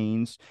Ruth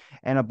Paynes,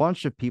 and a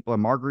bunch of people.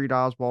 And Marguerite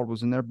Oswald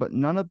was in there, but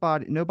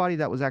nobody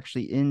that was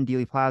actually in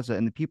Dealey Plaza.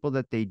 And the people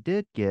that they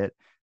did get,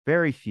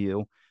 very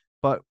few,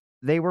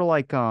 they were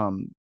like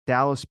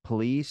Dallas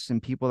police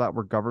and people that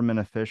were government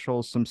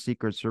officials, some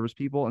Secret Service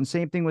people, and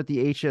same thing with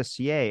the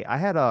HSCA. I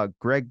had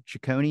Greg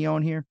Ciccone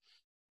on here,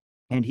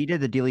 and he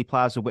did the Dealey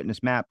Plaza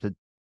witness map to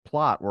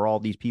plot where all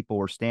these people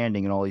were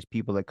standing and all these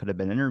people that could have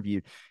been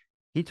interviewed.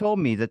 He told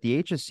me that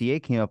the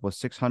HSCA came up with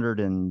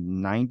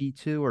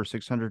 692 or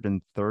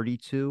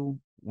 632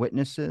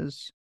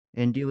 witnesses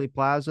in Dealey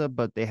Plaza,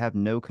 but they have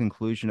no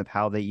conclusion of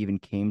how they even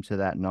came to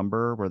that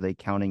number. Were they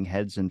counting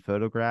heads and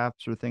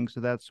photographs or things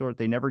of that sort?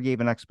 They never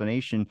gave an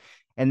explanation.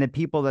 And the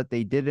people that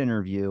they did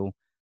interview,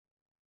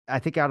 I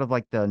think out of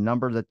like the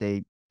number that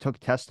they took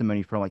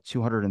testimony from, like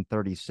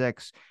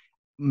 236,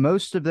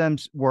 most of them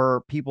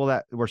were people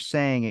that were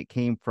saying it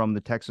came from the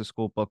Texas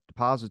School Book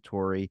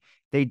Depository.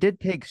 They did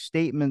take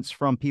statements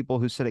from people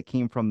who said it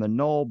came from the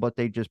Knoll, but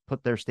they just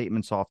put their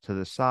statements off to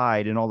the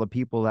side. And all the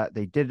people that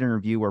they did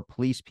interview were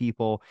police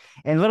people,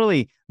 and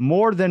literally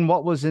more than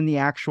what was in the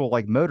actual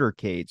like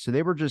motorcade. So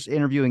they were just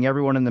interviewing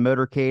everyone in the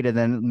motorcade and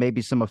then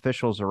maybe some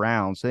officials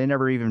around. So they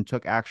never even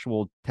took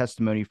actual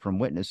testimony from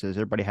witnesses.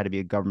 Everybody had to be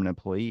a government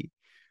employee.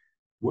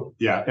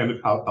 Yeah,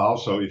 and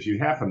also if you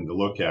happen to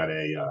look at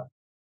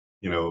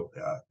you know,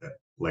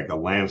 like a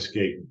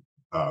landscape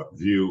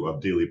view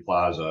of Dealey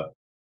Plaza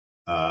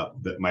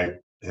that might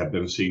have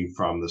been seen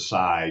from the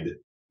side,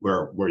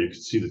 where you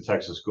could see the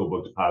Texas School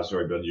Book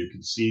Depository building, you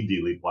could see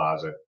Dealey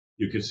Plaza,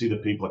 you could see the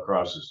people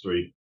across the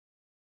street.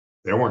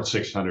 There weren't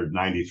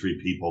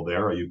 693 people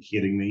there. Are you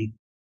kidding me?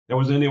 There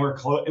was anywhere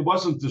close. It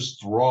wasn't this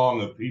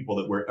throng of people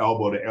that were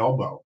elbow to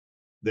elbow.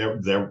 There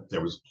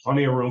was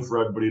plenty of room for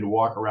everybody to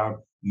walk around.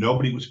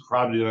 Nobody was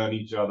crowded on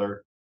each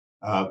other.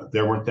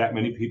 There weren't that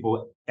many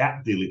people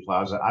at Dealey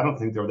Plaza. I don't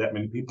think there were that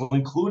many people,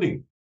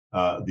 including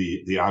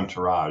the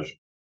entourage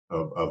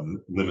of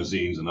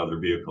limousines and other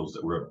vehicles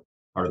that were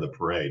part of the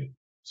parade.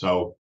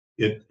 So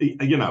the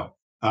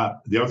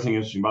other thing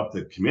interesting about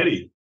the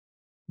committee,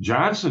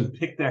 Johnson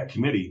picked that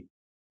committee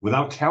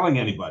without telling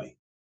anybody,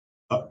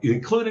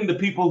 including the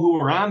people who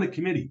were on the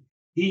committee.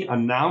 He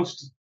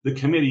announced the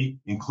committee,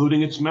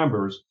 including its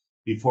members,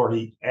 before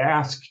he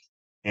asked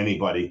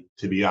anybody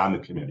to be on the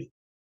committee.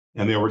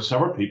 And there were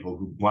several people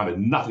who wanted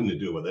nothing to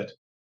do with it.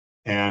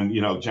 And,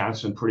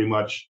 Johnson pretty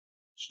much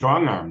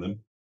strong-armed them,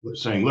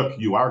 saying, look,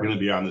 you are going to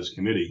be on this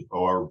committee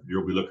or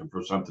you'll be looking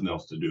for something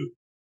else to do.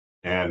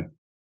 And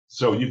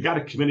so you've got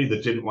a committee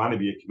that didn't want to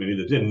be a committee,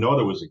 that didn't know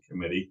there was a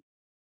committee,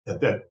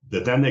 that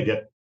then they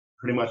get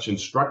pretty much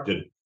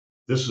instructed,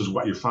 this is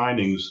what your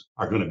findings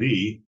are going to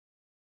be.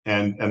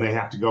 And they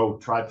have to go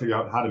try to figure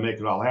out how to make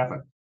it all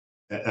happen.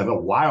 And the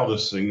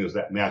wildest thing is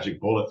that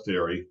magic bullet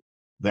theory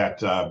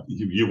that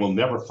you will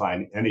never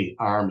find any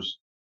arms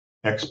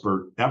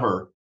expert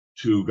ever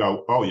to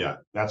go, oh yeah,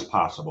 that's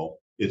possible.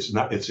 It's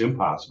not, it's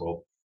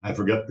impossible. I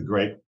forget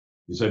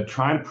he said,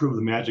 trying to prove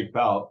the magic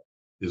belt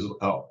is,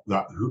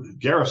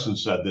 Garrison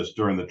said this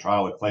during the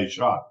trial of Clay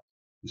Shaw.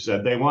 He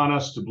said, they want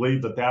us to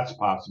believe that that's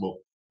possible.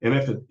 And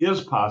if it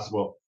is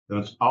possible, then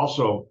it's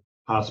also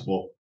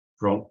possible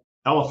for an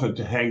elephant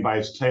to hang by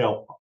his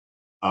tail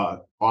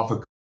off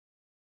a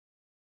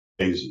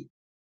daisy,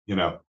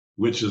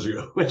 which is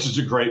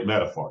a great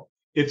metaphor.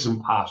 It's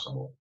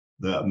impossible.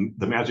 The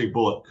magic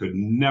bullet could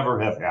never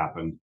have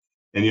happened.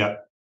 And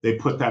yet they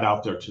put that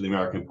out there to the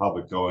American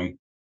public going,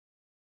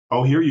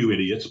 oh, here you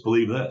idiots,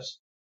 believe this.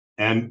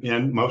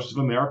 And most of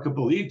America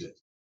believed it.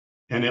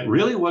 And it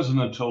really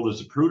wasn't until the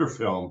Zapruder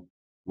film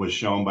was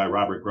shown by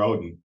Robert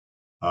Groden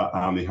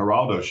on the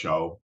Geraldo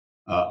show,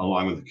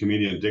 along with the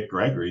comedian Dick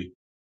Gregory,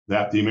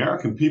 that the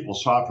American people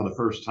saw for the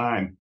first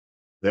time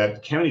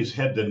that Kennedy's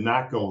head did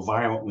not go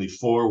violently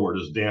forward,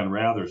 as Dan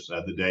Rather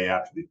said the day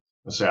after the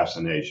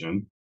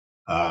assassination,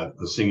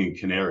 the singing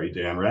canary,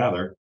 Dan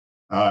Rather.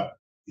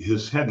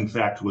 His head, in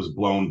fact, was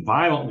blown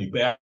violently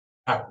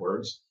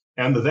backwards,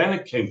 and then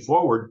it came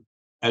forward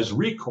as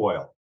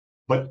recoil.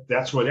 But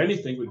that's what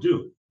anything would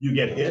do. You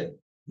get hit,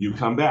 you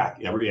come back.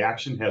 Every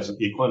action has an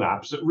equal and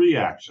opposite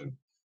reaction.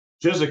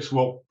 Physics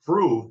will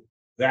prove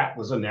that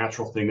was a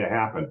natural thing to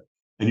happen.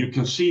 And you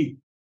can see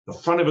the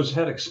front of his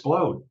head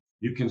explode.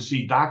 You can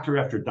see doctor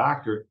after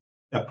doctor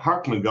at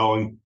Parkland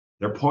going,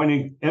 they're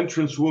pointing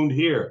entrance wound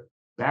here,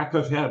 back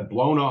of head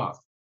blown off.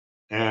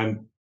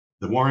 And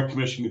the Warren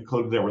Commission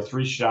concluded there were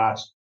 3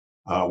 shots,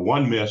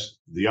 one missed,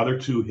 the other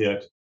 2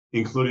 hit,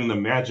 including the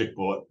magic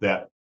bullet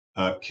that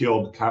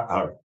killed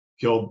John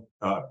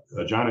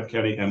F.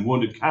 Kennedy and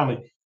wounded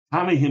Connally.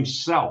 Connally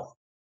himself,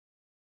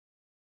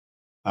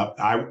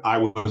 I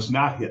was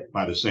not hit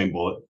by the same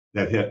bullet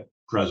that hit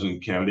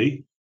President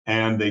Kennedy,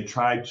 and they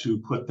tried to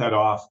put that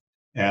off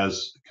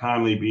as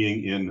Connally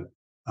being in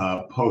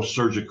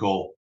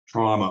post-surgical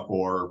trauma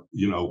or,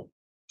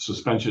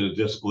 suspension of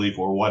disbelief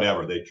or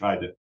whatever. They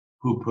tried to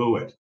poo-poo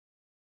it.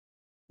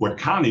 What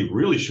Connally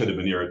really should have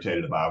been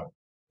irritated about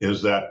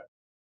is that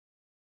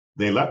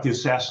they let the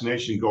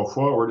assassination go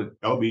forward.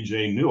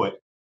 LBJ knew it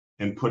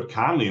and put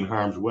Connally in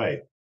harm's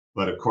way.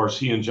 But of course,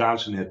 he and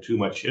Johnson had too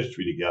much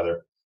history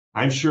together.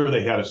 I'm sure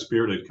they had a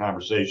spirited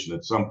conversation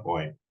at some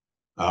point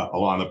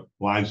along the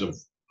lines of,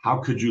 how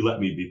could you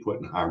let me be put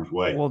in harm's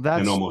way Well,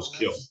 and almost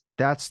killed?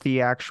 that's the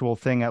actual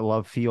thing at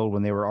Love Field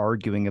when they were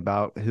arguing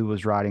about who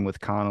was riding with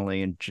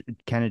Connolly, and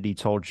Kennedy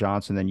told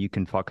Johnson, "Then you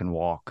can fucking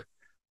walk."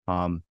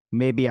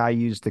 Maybe I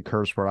used the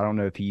curse word. I don't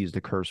know if he used the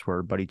curse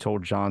word, but he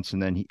told Johnson,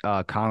 "Then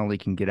Connolly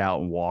can get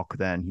out and walk.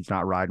 Then he's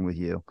not riding with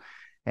you."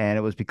 And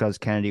it was because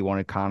Kennedy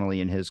wanted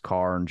Connolly in his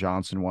car, and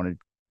Johnson wanted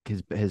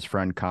his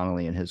friend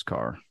Connolly in his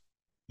car.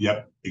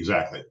 Yep,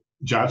 exactly.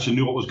 Johnson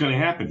knew what was going to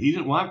happen. He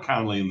didn't want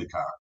Connolly in the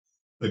car,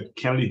 but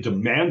Kennedy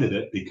demanded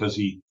it because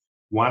he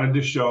wanted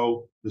to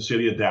show the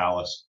city of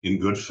Dallas in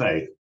good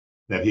faith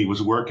that he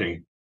was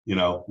working,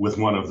 with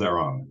one of their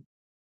own.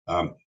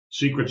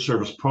 Secret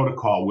Service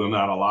protocol will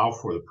not allow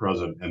for the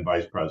president and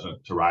vice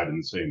president to ride in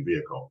the same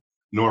vehicle,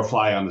 nor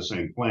fly on the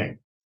same plane.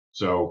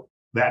 So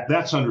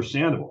that's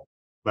understandable.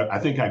 But I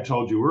think I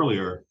told you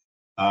earlier,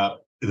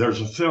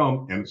 there's a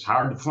film, and it's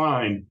hard to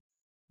find,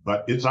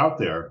 but it's out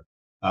there,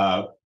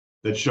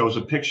 that shows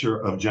a picture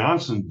of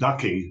Johnson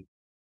ducking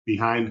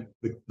behind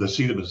the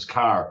seat of his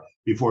car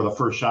before the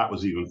first shot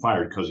was even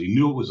fired because he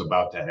knew it was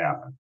about to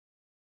happen.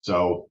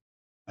 So,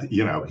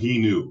 he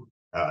knew,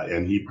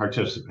 and he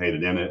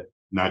participated in it,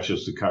 not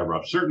just the cover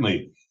up.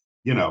 Certainly,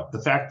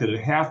 the fact that it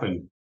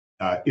happened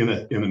in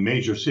a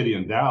major city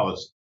in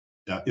Dallas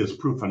is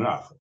proof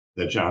enough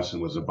that Johnson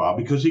was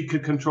involved because he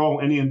could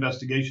control any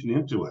investigation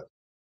into it.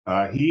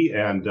 He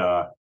and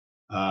the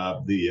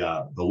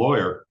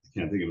lawyer, I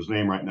can't think of his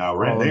name right now,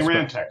 they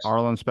ran Texas.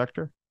 Arlen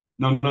Specter?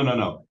 No.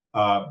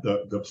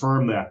 The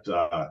firm that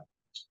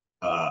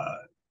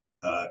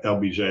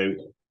LBJ,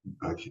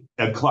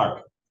 Ed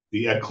Clark,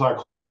 the Ed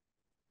Clark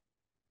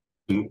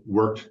didn't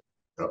work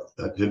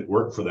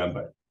for them,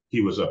 but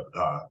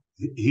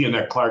he and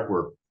Ed Clark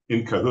were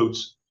in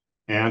cahoots,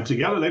 and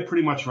together they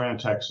pretty much ran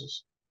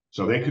Texas,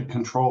 so they could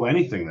control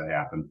anything that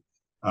happened.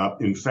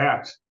 In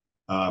fact,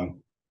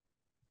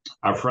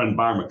 our friend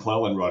Bar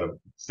McClellan wrote a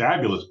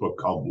fabulous book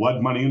called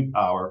Blood, Money, and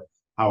Power: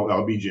 How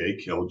LBJ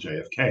Killed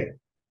JFK.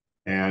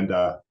 And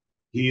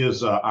he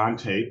is on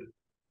tape.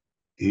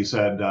 He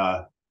said,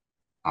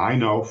 I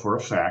know for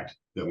a fact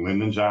that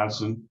Lyndon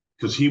Johnson,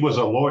 because he was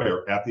a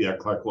lawyer at the Ed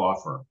Clark law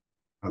firm,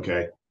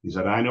 okay? He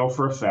said, I know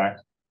for a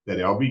fact that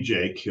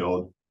LBJ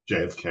killed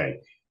JFK.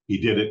 He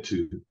did it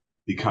to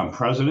become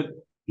president.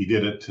 He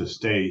did it to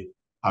stay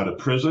out of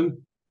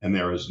prison. And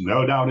there is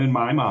no doubt in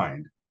my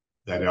mind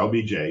that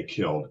LBJ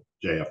killed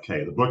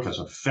JFK. The book is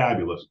a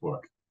fabulous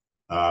book,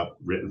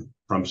 written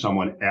from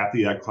someone at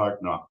the Ed Clark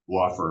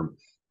law firm.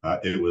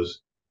 It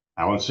was,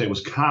 I won't say it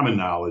was common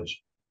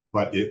knowledge,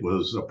 but it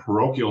was a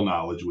parochial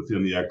knowledge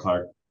within the Ed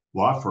Clark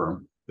law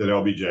firm that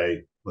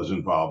LBJ was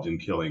involved in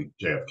killing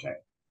JFK.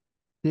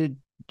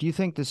 Do you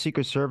think the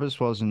Secret Service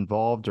was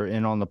involved or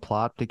in on the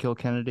plot to kill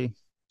Kennedy?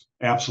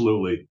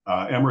 Absolutely.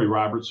 Emory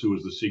Roberts, who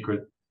was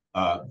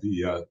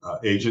the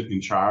agent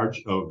in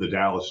charge of the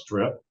Dallas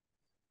Strip.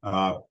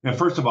 And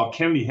first of all,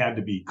 Kennedy had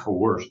to be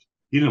coerced.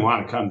 He didn't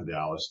want to come to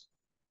Dallas.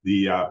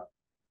 The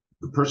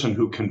person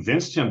who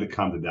convinced him to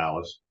come to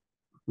Dallas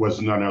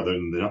was none other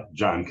than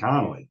John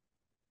Connolly.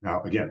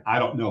 Now, again, I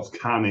don't know if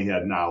Connolly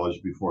had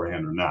knowledge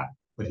beforehand or not,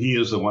 but he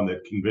is the one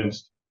that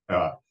convinced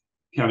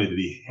Kennedy that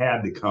he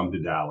had to come to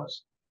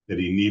Dallas, that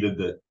he needed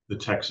the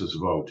Texas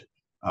vote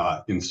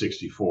in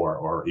 '64,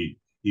 or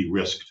he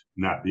risked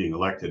not being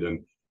elected.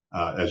 And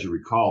as you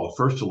recall, the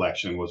first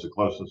election was the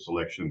closest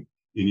election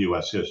in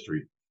U.S.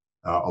 history.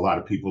 A lot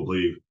of people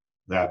believe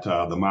that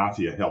the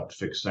mafia helped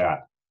fix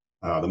that.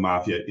 The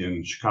mafia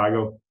in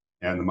Chicago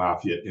and the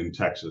mafia in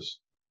Texas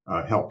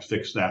helped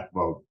fix that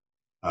vote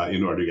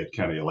in order to get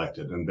Kennedy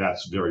elected. And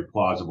that's very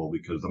plausible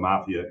because the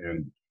mafia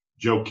and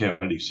Joe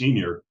Kennedy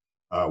Sr.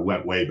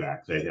 Went way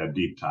back. They had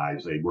deep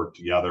ties. They worked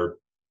together.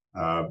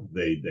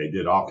 They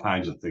did all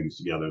kinds of things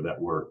together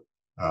that were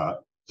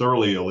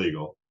thoroughly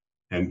illegal.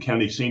 And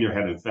Kennedy Sr.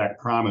 had in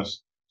fact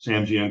promised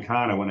Sam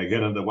Giancana, when I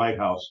get into the White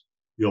House,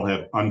 you'll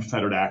have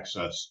unfettered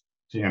access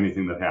to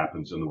anything that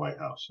happens in the White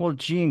House. Well,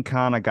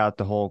 Giancana got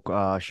the whole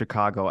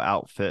Chicago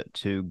outfit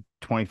to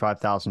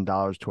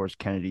 $25,000 towards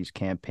Kennedy's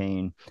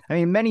campaign. I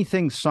mean, many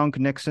things sunk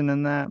Nixon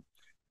in that,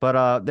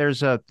 but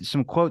there's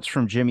some quotes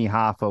from Jimmy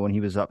Hoffa when he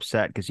was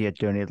upset because he had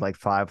donated like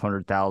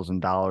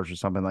 $500,000 or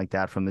something like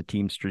that from the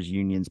Teamsters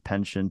Union's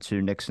pension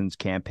to Nixon's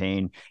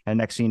campaign. And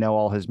next thing you know,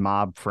 all his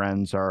mob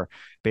friends are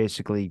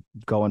basically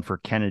going for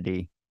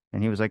Kennedy.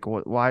 And he was like,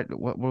 What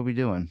are we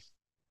doing?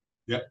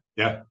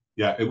 Yeah.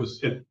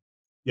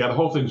 The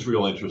whole thing's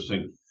real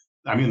interesting.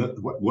 I mean,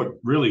 what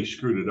really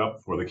screwed it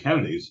up for the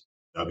Kennedys,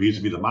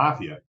 vis-a-vis the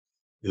mafia,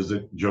 is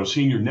that Joe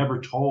Sr.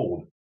 never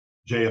told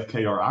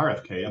JFK or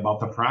RFK about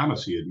the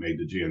promise he had made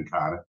to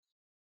Giancana.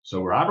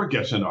 So Robert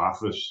gets in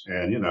office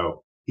and,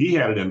 he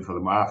had it in for the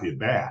mafia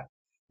bad.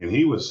 And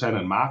he was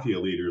sending mafia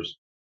leaders,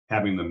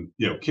 having them,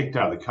 kicked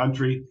out of the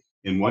country.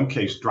 In one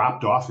case,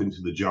 dropped off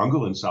into the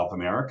jungle in South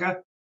America.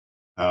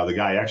 The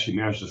guy actually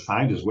managed to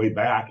find his way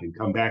back and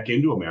come back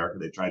into America.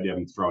 They tried to have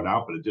him thrown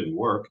out, but it didn't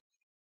work.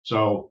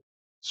 So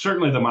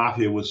certainly the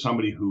mafia was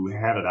somebody who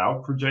had it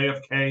out for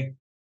JFK.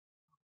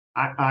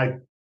 I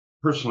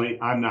personally,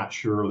 I'm not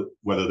sure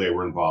whether they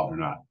were involved or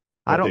not.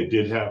 But they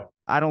did have.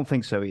 I don't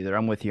think so either.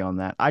 I'm with you on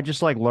that. I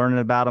just like learning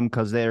about them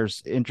because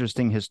there's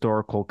interesting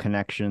historical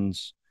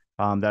connections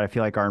that I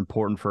feel like are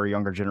important for a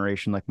younger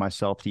generation like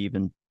myself to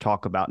even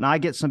talk about. Now, I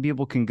get some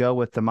people can go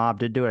with the mob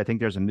did do it. I think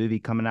there's a movie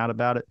coming out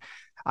about it.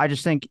 I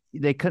just think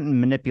they couldn't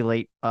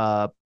manipulate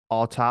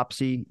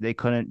autopsy. They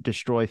couldn't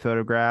destroy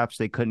photographs.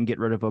 They couldn't get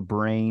rid of a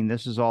brain.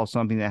 This is all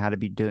something that had to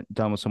be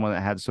done with someone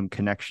that had some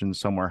connection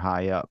somewhere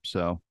high up.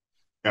 So,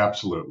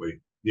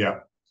 Absolutely. Yeah.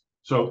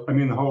 So, I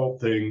mean, the whole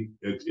thing,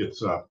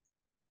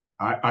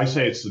 I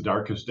say it's the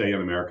darkest day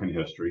in American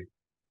history,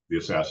 the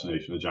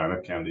assassination of John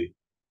F. Kennedy.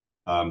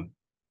 Um,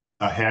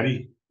 had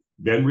he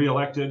been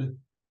reelected,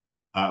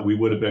 we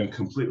would have been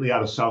completely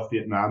out of South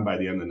Vietnam by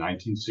the end of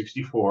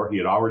 1964. He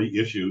had already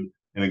issued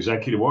an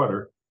executive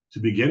order to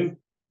begin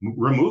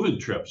removing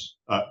troops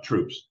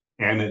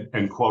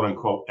and quote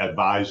unquote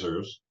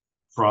advisors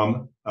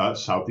from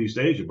Southeast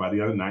Asia by the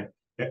end of the night,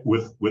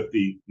 with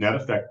the net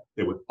effect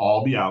they would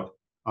all be out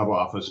of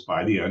office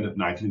by the end of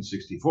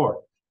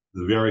 1964.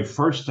 The very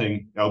first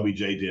thing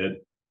LBJ did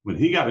when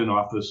he got in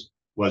office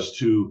was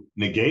to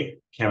negate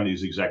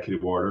Kennedy's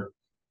executive order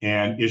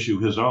and issue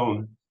his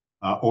own,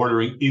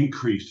 ordering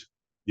increased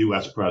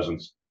U.S.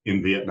 presence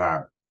in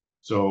Vietnam.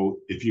 So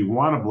if you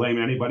want to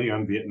blame anybody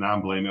on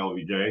Vietnam, blame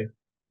LBJ.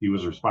 He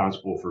was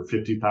responsible for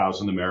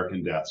 50,000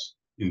 American deaths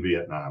in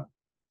Vietnam.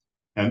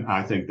 And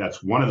I think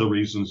that's one of the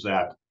reasons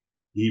that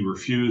he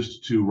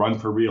refused to run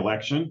for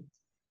reelection.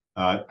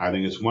 I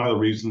think it's one of the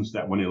reasons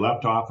that when he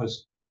left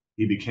office,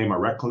 he became a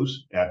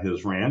recluse at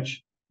his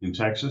ranch in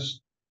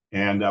Texas.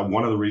 And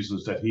one of the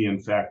reasons that he, in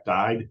fact,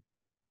 died,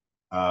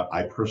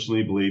 I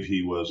personally believe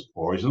he was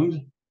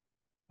poisoned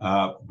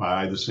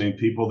by the same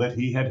people that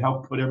he had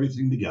helped put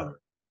everything together.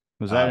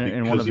 was that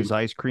in one Because of his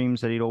ice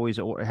creams that he'd always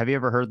order? Have you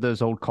ever heard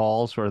those old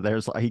calls where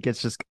there's he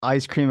gets just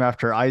ice cream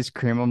after ice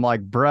cream? I'm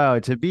like, bro,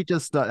 to be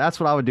just that's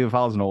what I would do if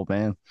I was an old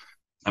man.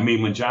 I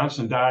mean, when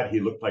Johnson died, he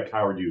looked like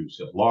Howard Hughes.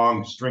 He had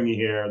long, stringy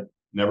hair,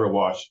 never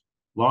washed,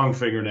 long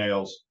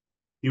fingernails.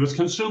 He was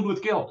consumed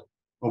with guilt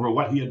over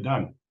what he had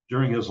done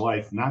during his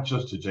life, not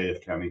just to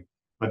JF Kennedy,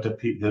 but to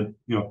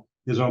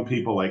his own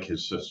people like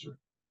his sister.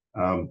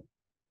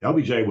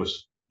 LBJ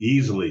was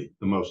easily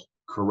the most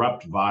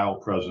corrupt, vile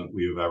president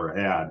we have ever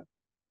had,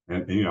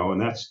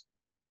 and that's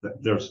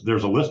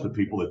there's a list of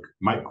people that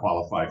might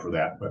qualify for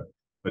that,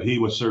 but he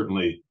was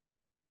certainly.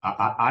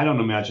 I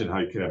don't imagine how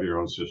you could have your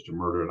own sister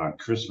murdered on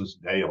Christmas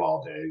Day of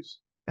all days.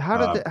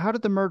 How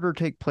did the murder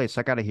take place?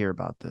 I got to hear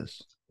about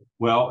this.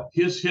 Well,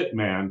 his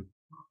hitman,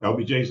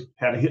 LBJ's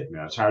had a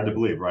hitman. It's hard to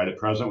believe, right? A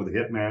president with a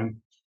hitman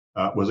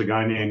was a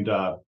guy named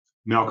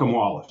Malcolm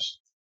Wallace.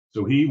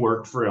 So he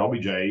worked for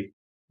LBJ.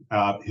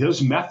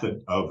 His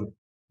method of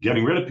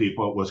getting rid of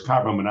people was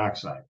carbon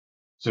monoxide.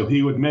 So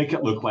he would make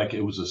it look like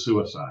it was a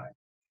suicide,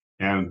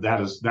 and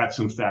that's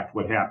in fact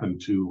what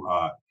happened to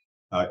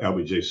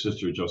LBJ's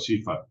sister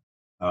Josefa.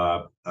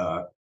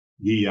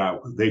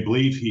 They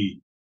believe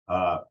he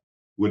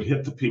would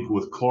hit the people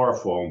with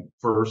chloroform,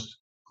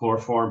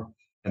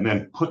 and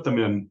then put them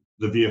in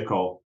the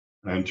vehicle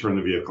and turn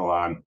the vehicle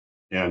on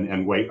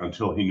and wait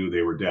until he knew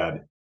they were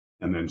dead,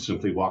 and then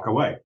simply walk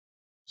away.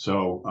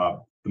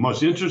 So the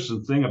most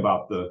interesting thing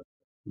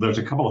there's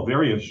a couple of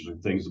very interesting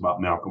things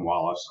about Malcolm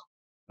Wallace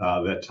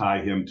that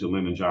tie him to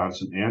Lyndon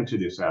Johnson and to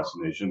the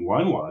assassination.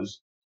 One was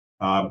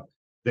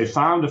they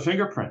found a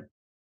fingerprint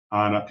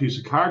on a piece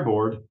of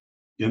cardboard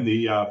in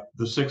the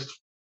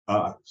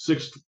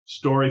sixth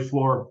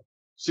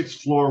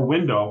floor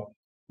window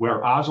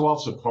where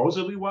Oswald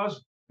supposedly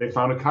was. They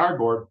found a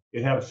cardboard.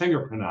 It had a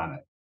fingerprint on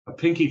it, a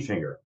pinky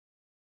finger.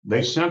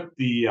 They sent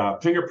the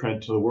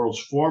fingerprint to the world's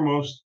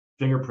foremost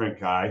fingerprint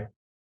guy,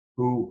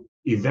 who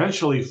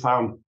eventually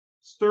found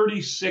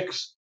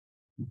 36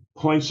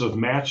 points of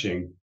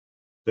matching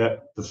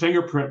that the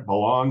fingerprint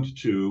belonged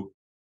to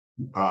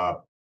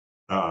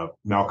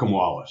Malcolm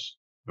Wallace.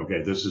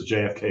 Okay, this is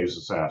JFK's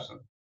assassin,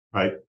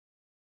 right?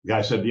 The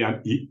guy said, yeah,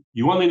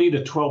 you only need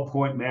a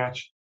 12-point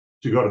match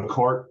to go to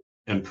court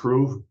and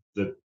prove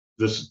that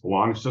this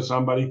belongs to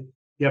somebody.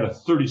 He had a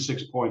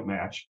 36-point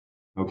match,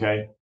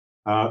 okay?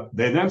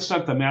 They then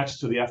sent the match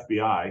to the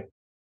FBI.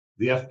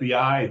 The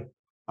FBI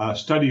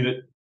studied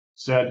it,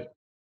 said,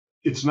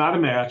 it's not a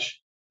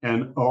match,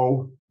 and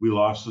oh, we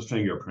lost the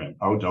fingerprint.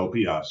 Oh, don't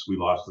be us, we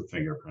lost the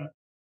fingerprint.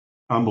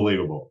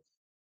 Unbelievable.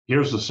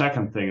 Here's the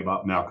second thing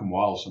about Malcolm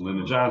Wallace and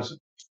Lyndon Johnson.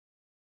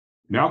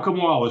 Malcolm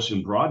Wallace,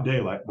 in broad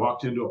daylight,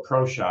 walked into a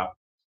pro shop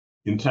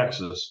in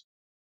Texas,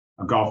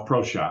 a golf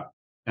pro shop,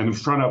 and in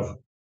front of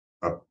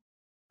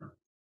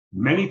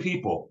many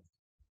people,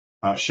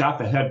 shot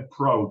the head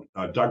pro,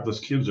 Douglas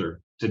Kinzer,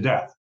 to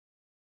death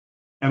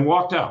and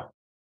walked out.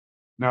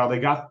 Now, they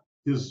got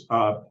his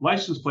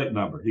license plate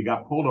number. He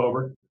got pulled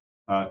over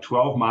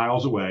 12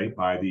 miles away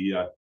by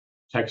the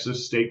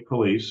Texas State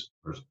Police,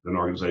 or an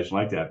organization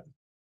like that.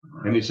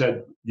 And he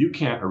said, you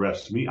can't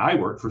arrest me. I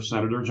work for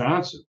Senator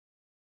Johnson.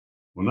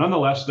 Well,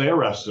 nonetheless, they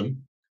arrest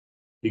him.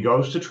 He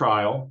goes to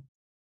trial.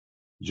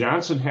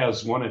 Johnson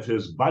has one of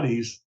his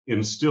buddies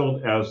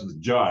instilled as the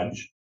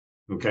judge.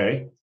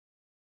 Okay.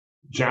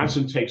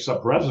 Johnson takes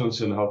up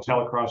residence in the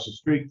hotel across the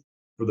street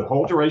for the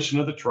whole duration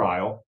of the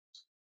trial.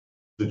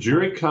 The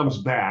jury comes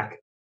back.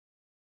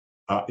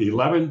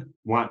 11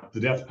 want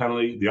the death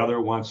penalty. The other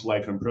wants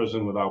life in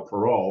prison without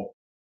parole.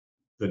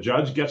 The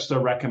judge gets their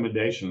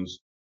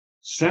recommendations,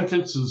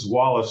 sentences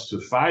Wallace to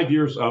 5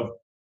 years of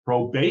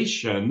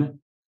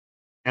probation,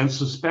 and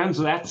suspends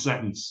that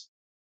sentence.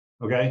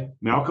 Okay,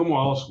 Malcolm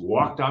Wallace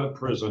walked out of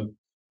prison,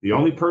 the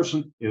only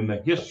person in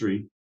the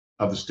history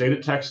of the state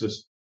of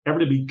Texas ever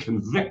to be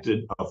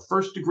convicted of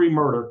first-degree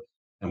murder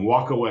and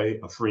walk away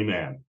a free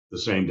man the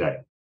same day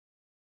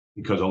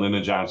because of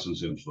Lyndon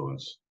Johnson's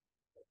influence.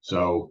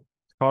 So,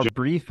 called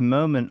brief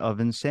moment of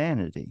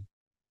insanity.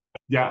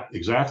 yeah,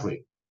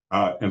 exactly.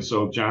 And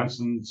so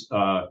Johnson's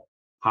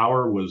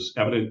power was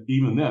evident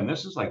even then.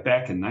 This is like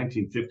back in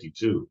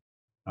 1952.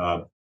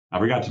 I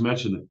forgot to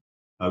mention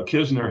that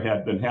Kisner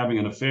had been having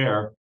an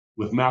affair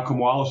with Malcolm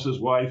Wallace's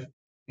wife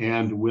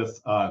and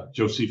with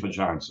Josepha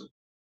Johnson.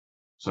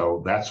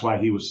 So that's why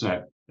he was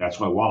sent. That's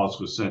why Wallace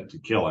was sent to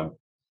kill him,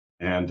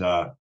 and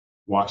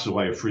walks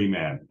away a free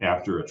man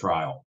after a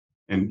trial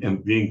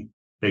and being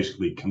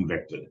basically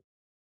convicted.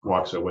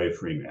 Walks away a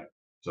free man.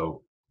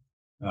 So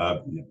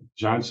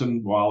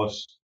Johnson,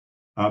 Wallace,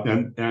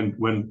 and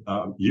when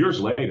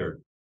years later,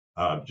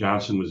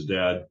 Johnson was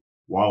dead,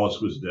 Wallace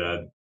was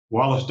dead.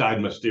 Wallace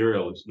died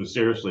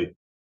mysteriously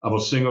of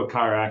a single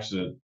car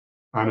accident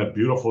on a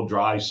beautiful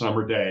dry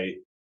summer day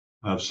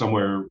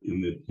somewhere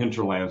in the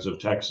hinterlands of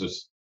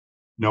Texas.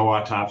 No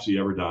autopsy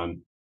ever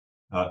done.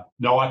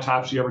 No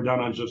autopsy ever done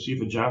on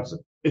Josepha Johnson.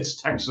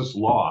 It's Texas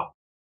law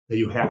that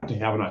you have to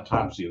have an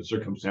autopsy in a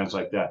circumstance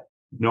like that.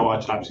 No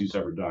autopsies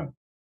ever done.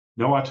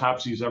 No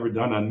autopsies ever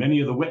done on many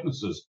of the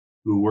witnesses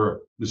who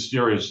were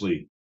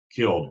mysteriously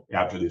killed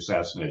after the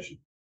assassination.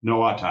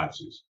 No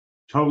autopsies.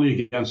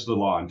 Totally against the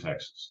law in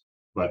Texas.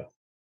 But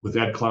with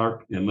Ed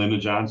Clark and Lyndon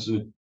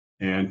Johnson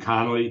and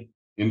Connally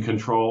in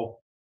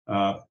control,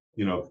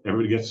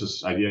 everybody gets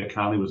this idea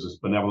Connally was this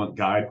benevolent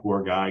guy,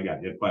 poor guy,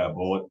 got hit by a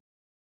bullet.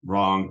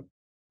 Wrong.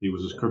 He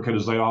was as crooked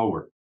as they all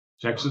were.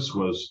 Texas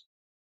was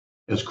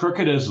as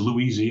crooked as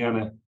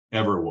Louisiana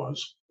ever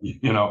was.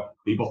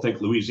 People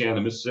think Louisiana,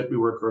 Mississippi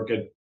were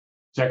crooked.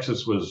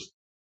 Texas was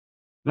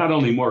not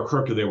only more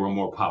crooked, they were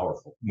more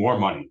powerful, more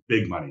money,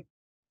 big money,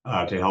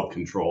 to help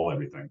control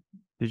everything.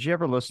 Did you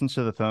ever listen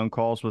to the phone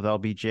calls with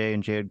LBJ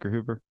and J. Edgar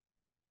Hoover?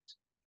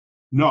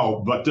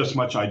 No, but this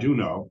much I do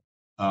know.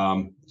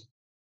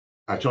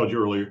 I told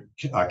you earlier,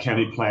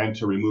 Kennedy planned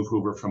to remove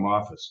Hoover from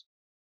office.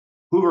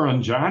 Hoover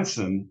and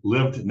Johnson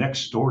lived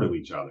next door to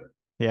each other.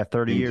 Yeah,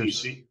 30 in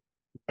years. DC,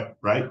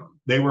 right?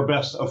 They were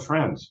best of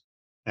friends,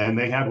 and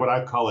they had what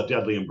I call a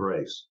deadly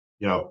embrace.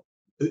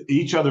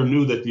 Each other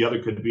knew that the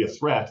other could be a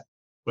threat,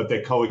 but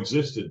they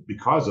coexisted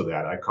because of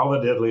that. I call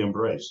it a deadly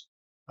embrace.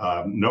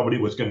 Nobody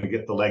was going to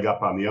get the leg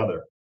up on the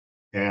other.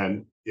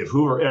 And if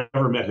Hoover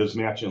ever met his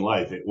match in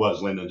life, it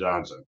was Lyndon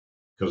Johnson,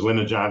 because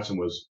Lyndon Johnson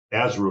was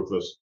as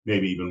ruthless,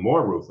 maybe even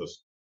more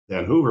ruthless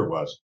than Hoover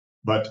was.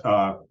 But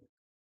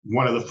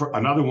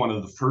another one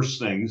of the first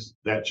things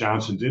that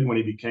Johnson did when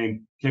he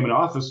came in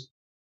office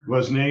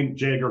was name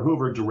J. Edgar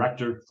Hoover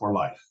director for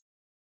life.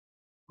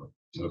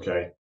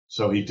 Okay,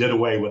 so he did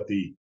away with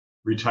the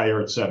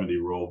retire at 70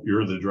 rule.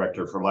 You're the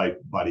director for life,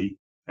 buddy,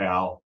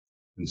 pal.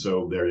 And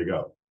so there you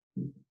go.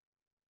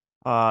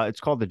 It's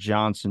called the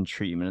Johnson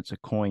treatment. It's a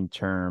coined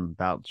term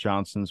about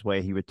Johnson's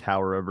way he would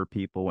tower over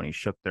people when he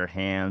shook their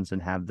hands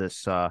and have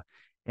this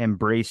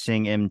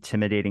embracing,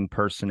 intimidating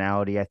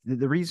personality.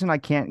 The reason I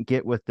can't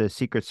get with the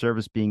Secret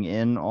Service being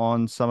in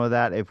on some of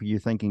that, if you're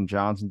thinking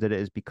Johnson did it,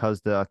 is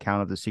because the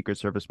account of the Secret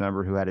Service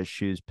member who had his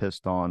shoes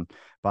pissed on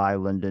by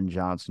Lyndon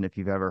Johnson, if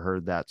you've ever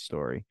heard that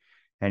story.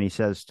 And he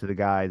says to the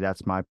guy,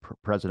 "That's my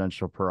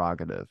presidential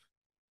prerogative."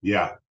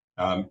 Yeah.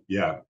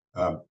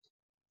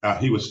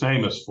 He was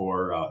famous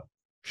for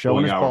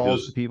showing his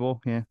balls to people.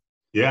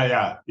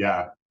 Yeah.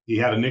 Yeah. He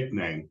had a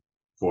nickname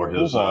for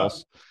his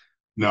balls.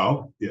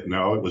 No, it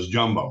was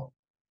Jumbo.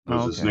 It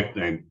was his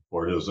nickname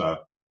for his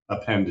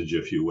appendage,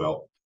 if you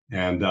will.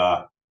 And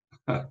I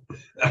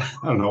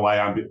don't know why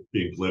I'm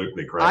being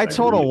politically correct. I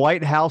told a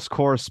White House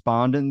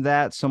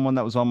correspondent someone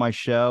that was on my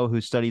show who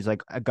studies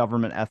like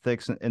government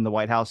ethics in the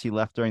White House, he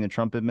left during the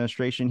Trump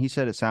administration. He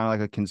said it sounded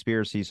like a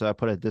conspiracy. So I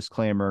put a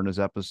disclaimer in his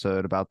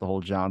episode about the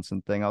whole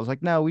Johnson thing. I was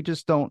like, no, we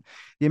just don't.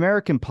 The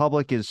American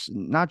public is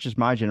not just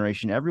my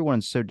generation.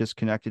 Everyone's so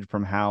disconnected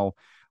from how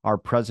our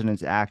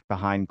presidents act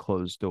behind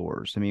closed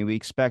doors. I mean,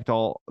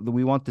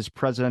 we want this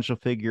presidential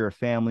figure, a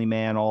family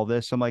man, all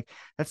this. I'm like,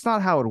 that's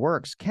not how it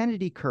works.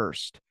 Kennedy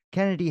cursed.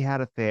 Kennedy had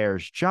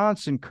affairs.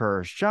 Johnson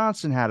cursed.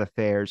 Johnson had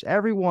affairs.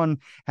 Everyone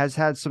has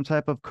had some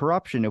type of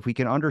corruption. If we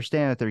can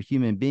understand that they're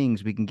human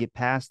beings, we can get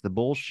past the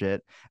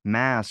bullshit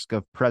mask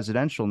of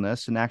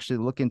presidentialness and actually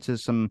look into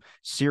some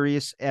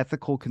serious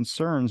ethical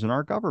concerns in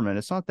our government.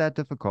 It's not that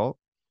difficult.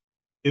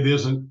 It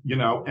isn't,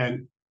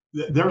 and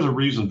there's a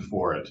reason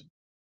for it.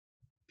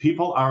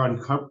 People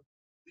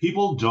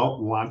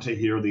don't want to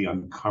hear the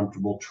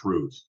uncomfortable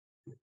truth.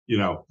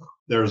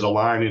 There's a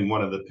line in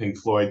one of the Pink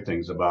Floyd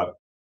things about,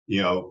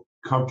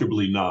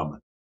 comfortably numb.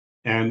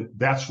 And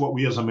that's what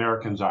we as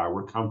Americans are.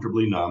 We're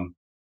comfortably numb.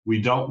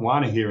 we don't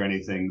want to hear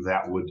anything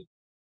that would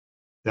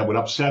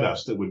upset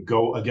us, that would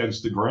go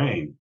against the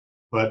grain.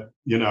 But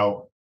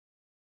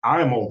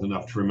I am old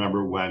enough to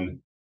remember when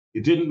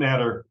it didn't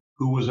matter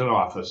who was in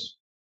office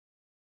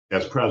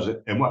as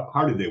president and what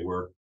party they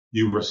were,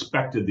 you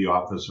respected the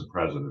office of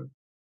president.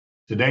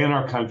 Today in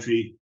our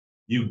country,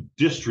 you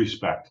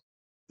disrespect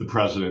the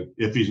president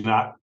if he's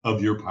not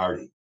of your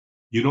party.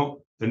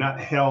 They're not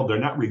held, they're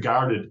not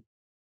regarded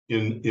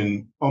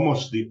in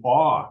almost the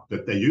awe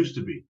that they used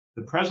to be.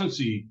 The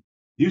presidency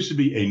used to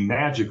be a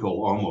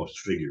magical almost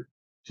figure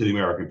to the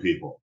American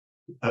people.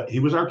 He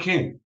was our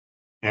king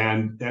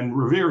and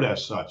revered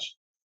as such.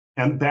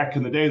 And back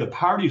in the day, the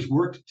parties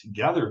worked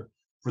together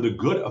for the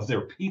good of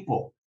their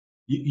people.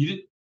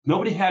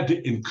 Nobody had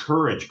to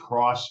encourage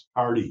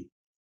cross-party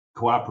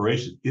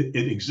cooperation.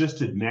 It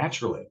existed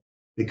naturally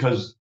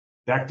because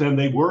back then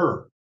they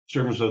were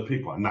servants of the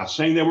people. I'm not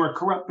saying they weren't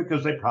corrupt,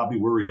 because they probably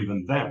were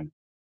even then,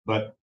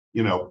 but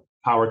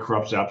power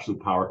corrupts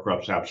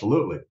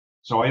absolutely.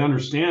 So I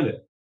understand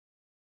it.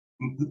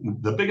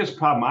 The biggest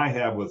problem I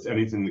have with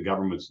anything the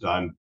government's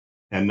done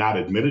and not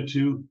admitted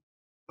to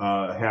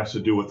has to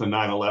do with the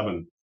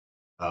 9/11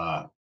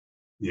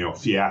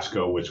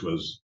 fiasco, which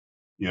was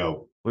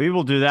We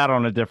will do that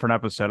on a different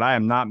episode. I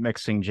am not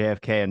mixing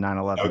JFK and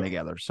 9/11 okay,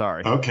 together.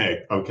 Sorry.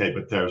 okay,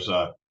 but there's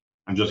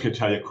I'm just going to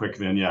tell you a quick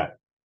vignette.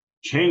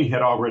 Cheney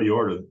had already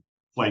ordered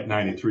Flight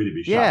 93 to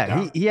be shot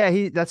down.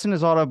 He that's in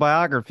his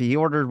autobiography. He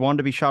ordered one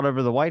to be shot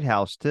over the White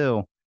House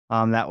too.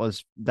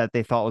 That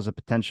they thought was a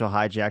potential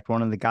hijack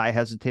one, and the guy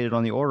hesitated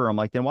on the order. I'm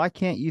like, then why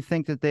can't you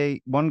think that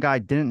one guy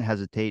didn't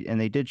hesitate and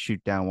they did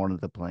shoot down one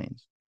of the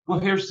planes? Well,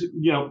 here's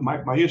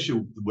my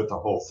issue with the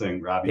whole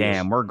thing, Robbie.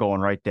 Damn, we're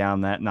going right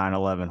down that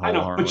 9/11 hole. I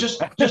know, but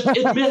just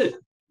admit it.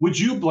 Would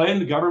you blame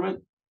the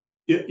government?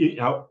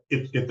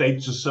 If they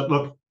just said,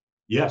 look,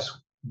 yes,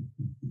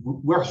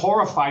 we're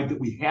horrified that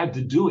we had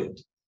to do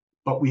it,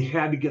 but we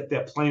had to get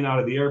that plane out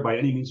of the air by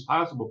any means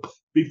possible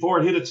before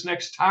it hit its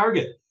next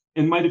target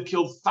and might have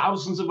killed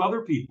thousands of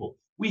other people.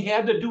 We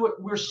had to do it.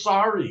 We're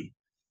sorry.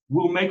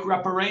 We'll make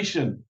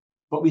reparation,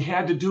 but we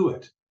had to do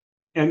it.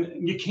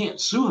 And you can't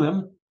sue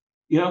them.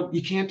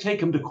 You can't take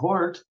them to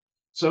court.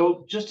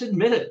 So just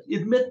admit it.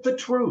 Admit the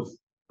truth.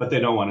 But they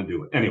don't want to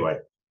do it. Anyway,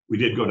 we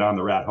did go down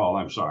the rat hole.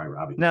 I'm sorry,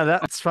 Robbie. No,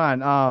 that's fine.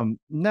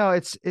 No,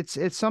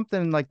 it's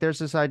something like there's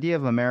this idea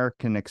of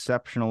American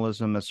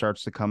exceptionalism that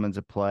starts to come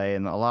into play,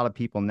 and a lot of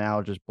people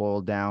now just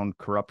boil down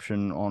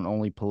corruption on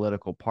only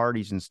political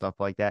parties and stuff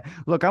like that.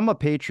 Look, I'm a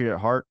patriot at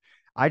heart.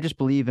 I just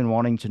believe in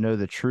wanting to know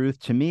the truth.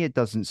 To me, it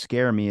doesn't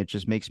scare me. It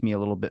just makes me a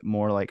little bit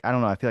more like, I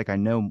don't know. I feel like I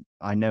know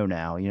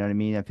now. You know what I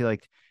mean? I feel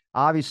like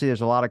obviously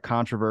there's a lot of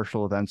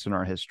controversial events in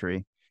our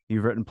history.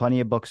 You've written plenty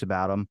of books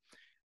about them,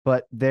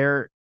 but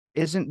they're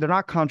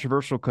not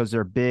controversial because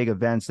they're big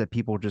events that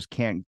people just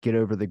can't get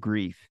over the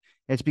grief.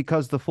 It's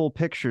because the full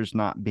picture's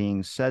not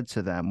being said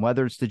to them,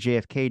 whether it's the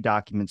JFK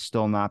documents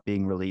still not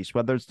being released,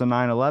 whether it's the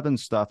 9/11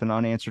 stuff and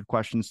unanswered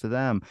questions to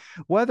them,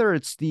 whether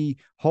it's the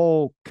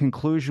whole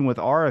conclusion with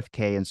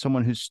RFK and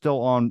someone who's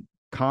still on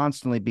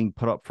constantly being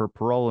put up for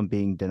parole and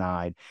being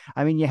denied.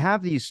 I mean, you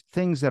have these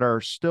things that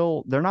are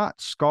still, they're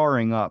not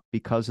scarring up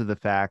because of the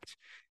fact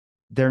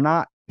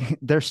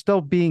they're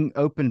still being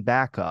opened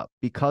back up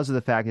because of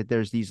the fact that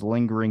there's these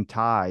lingering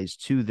ties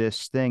to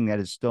this thing that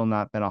has still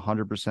not been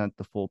 100%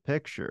 the full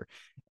picture.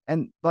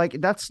 And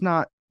like, that's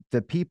not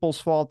the people's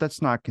fault.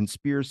 That's not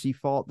conspiracy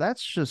fault.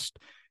 That's just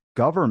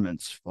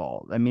government's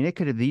fault. I mean, it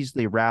could have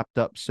easily wrapped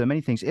up so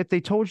many things. If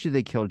they told you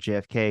they killed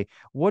JFK,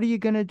 what are you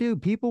going to do?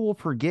 People will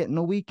forget in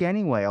a week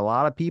anyway. A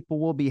lot of people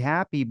will be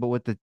happy, but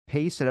with the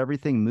pace of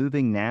everything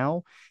moving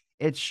now,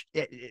 it's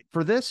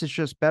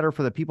just better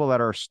for the people that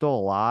are still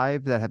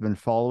alive that have been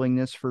following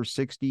this for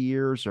 60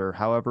 years or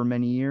however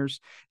many years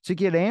to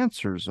get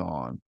answers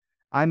on.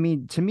 I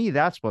mean, to me,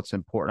 that's what's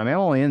important. I mean,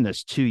 I'm only in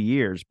this 2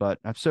 years, but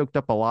I've soaked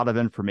up a lot of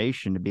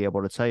information to be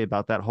able to tell you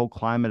about that whole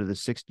climate of the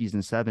 60s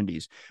and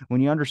 70s.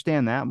 When you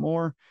understand that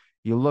more,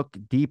 you look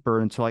deeper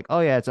into like,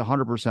 oh yeah, it's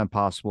 100%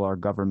 possible our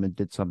government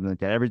did something like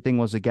that. Everything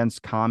was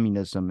against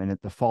communism, and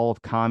at the fall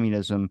of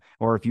communism,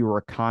 or if you were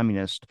a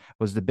communist,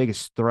 was the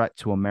biggest threat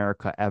to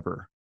America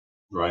ever.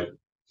 Right.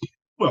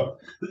 Well,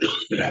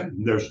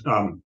 there's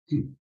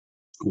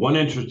one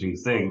interesting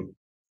thing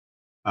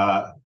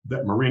that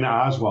Marina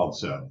Oswald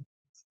said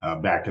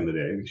back in the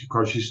day. Of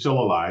course, she's still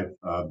alive.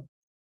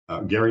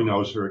 Gary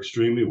knows her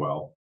extremely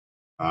well.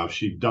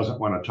 She doesn't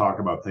want to talk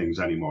about things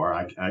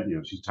anymore.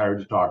 She's tired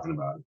of talking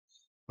about it.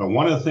 But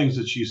one of the things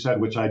that she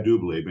said, which I do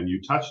believe, and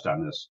you touched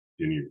on this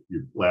in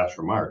your last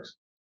remarks,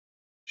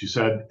 she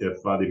said,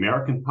 if the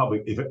American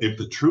public, if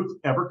the truth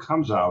ever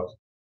comes out,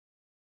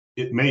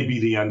 it may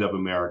be the end of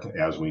America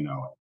as we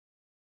know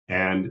it.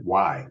 And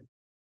why?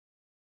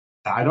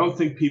 I don't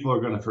think people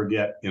are going to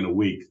forget in a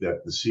week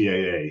that the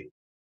CIA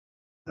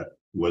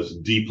was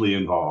deeply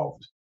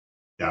involved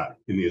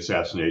in the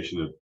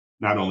assassination of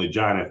not only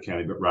John F.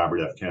 Kennedy, but Robert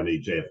F.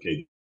 Kennedy,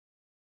 JFK,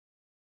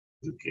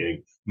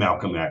 King,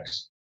 Malcolm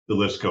X. The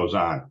list goes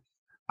on.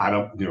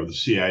 The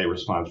CIA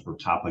responsible for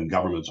toppling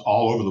governments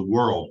all over the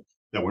world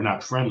that were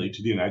not friendly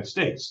to the United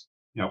States.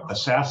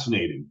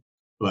 Assassinating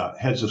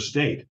heads of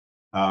state.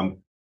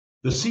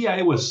 The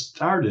CIA was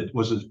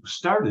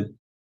started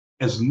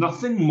as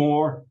nothing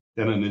more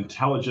than an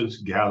intelligence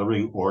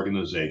gathering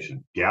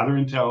organization. Gather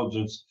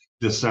intelligence,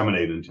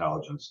 disseminate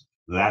intelligence.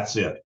 That's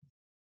it.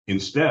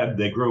 Instead,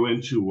 they grew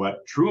into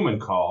what Truman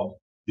called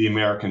the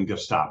American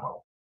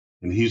Gestapo.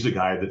 And he's the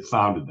guy that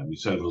founded them. He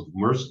said it was the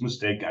worst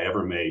mistake I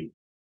ever made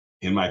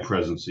in my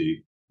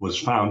presidency was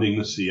founding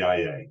the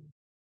CIA.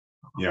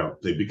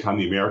 They become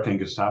the American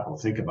Gestapo.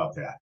 Think about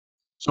that.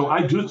 So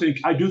I do think,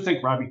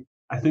 Robbie,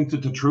 I think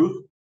that the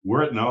truth,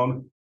 were it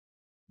known,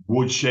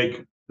 would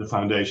shake the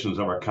foundations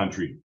of our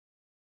country,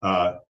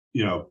 to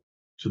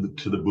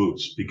the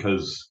boots,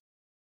 because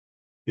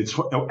it's.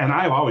 And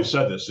I've always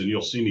said this, and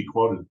you'll see me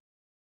quoted.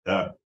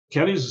 John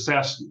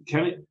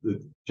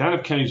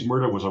F. Kennedy's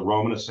murder was a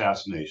Roman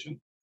assassination.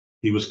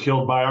 He was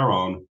killed by our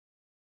own,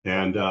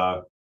 and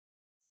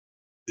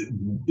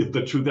if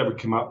the truth ever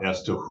came out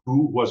as to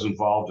who was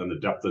involved and the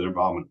depth of their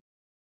involvement,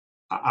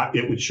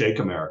 it would shake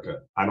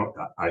America. I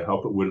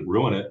hope it wouldn't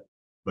ruin it,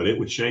 but it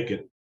would shake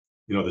it.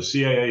 The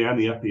CIA and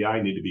the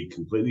FBI need to be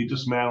completely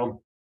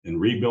dismantled and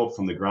rebuilt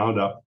from the ground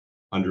up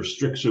under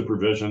strict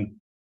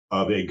supervision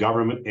of a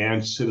government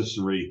and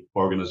citizenry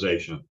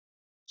organization,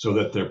 so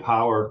that their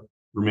power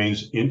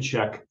remains in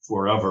check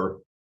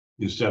forever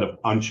instead of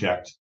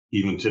unchecked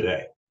even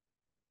today.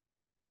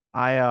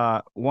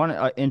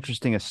 One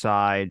interesting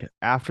aside,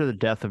 after the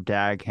death of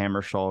Dag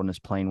Hammarskjöld and his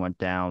plane went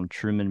down,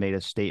 Truman made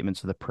a statement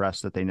to the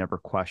press that they never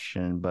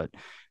questioned, but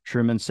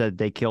Truman said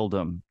they killed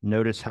him.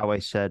 Notice how I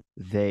said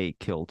they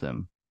killed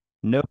him.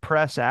 No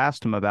press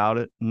asked him about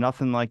it.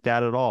 Nothing like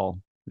that at all.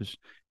 Just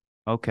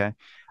okay.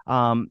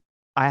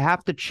 I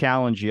have to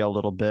challenge you a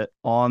little bit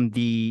on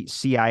the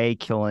CIA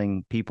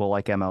killing people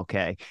like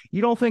MLK.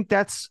 You don't think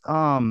that's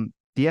the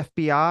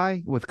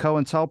FBI with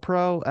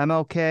COINTELPRO,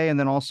 MLK, and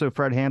then also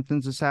Fred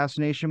Hampton's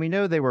assassination? We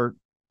know they were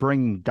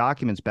bringing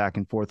documents back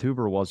and forth,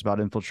 Hoover was, about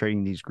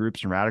infiltrating these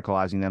groups and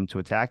radicalizing them to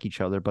attack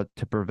each other, but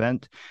to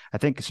prevent, I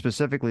think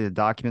specifically the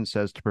document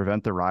says, to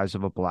prevent the rise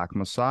of a black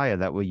messiah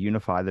that will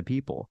unify the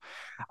people.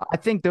 I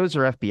think those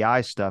are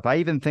FBI stuff. I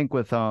even think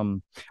with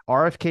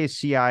RFK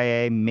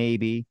CIA,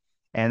 maybe,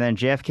 and then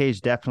JFK is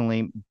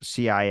definitely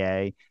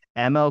CIA.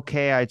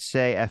 MLK, I'd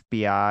say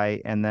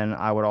FBI, and then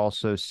I would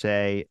also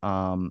say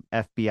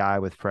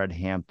FBI with Fred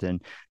Hampton.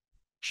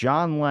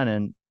 John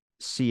Lennon,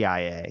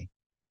 CIA.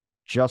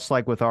 Just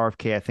like with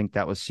RFK, I think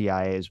that was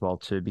CIA as well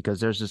too, because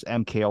there's this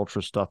MK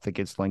Ultra stuff that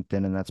gets linked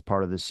in, and that's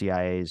part of the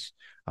CIA's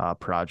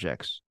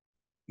projects.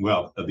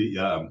 Well,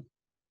 whether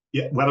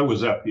it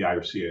was FBI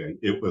or CIA,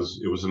 it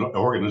was an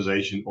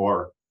organization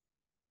or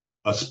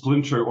a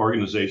splinter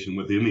organization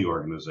within the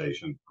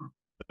organization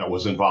that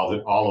was involved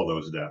in all of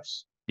those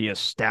deaths. The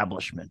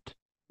establishment.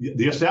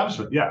 The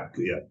establishment, yeah.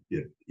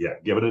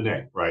 Give it a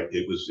name, right?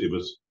 It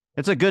was.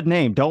 It's a good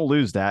name. Don't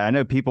lose that. I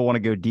know people want to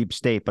go deep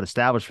state, but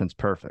establishment's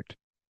perfect.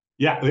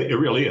 Yeah, it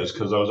really is,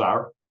 because those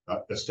are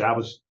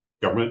established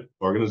government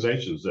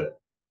organizations that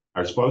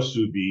are supposed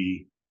to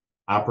be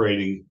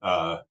operating.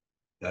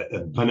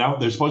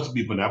 They're supposed to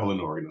be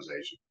benevolent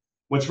organizations.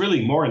 What's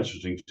really more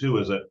interesting too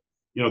is that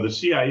the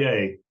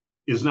CIA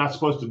is not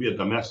supposed to be a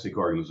domestic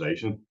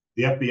organization.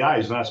 The FBI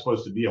is not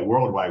supposed to be a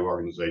worldwide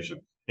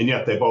organization, and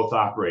yet they both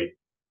operate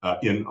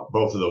in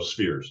both of those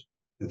spheres.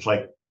 It's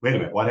like, wait a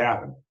minute, what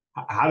happened?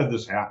 How did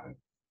this happen?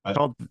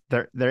 Well,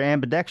 they're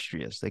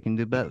ambidextrous. They can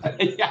do both.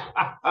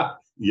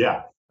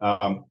 Yeah.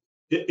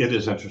 It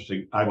is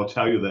interesting. I will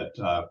tell you that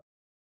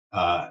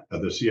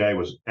the CIA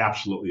was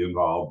absolutely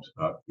involved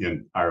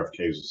in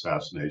RFK's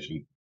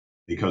assassination,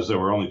 because there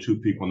were only two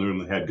people in the room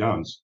that had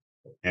guns,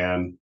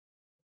 and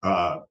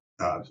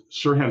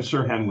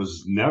Sirhan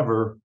was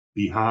never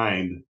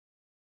behind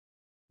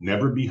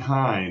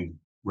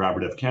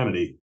Robert F.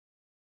 Kennedy.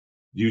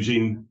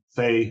 Eugene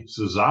Fay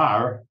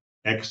Cesar,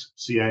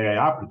 ex-CIA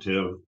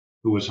operative,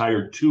 who was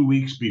hired 2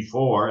 weeks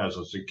before as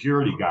a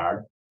security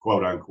guard,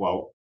 quote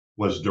unquote,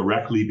 was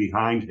directly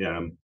behind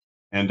him.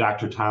 And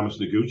Dr. Thomas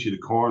Noguchi, the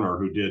coroner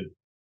who did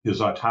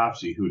his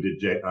autopsy, who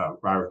did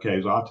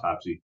RFK's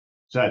autopsy,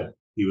 said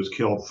he was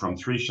killed from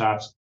 3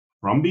 shots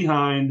from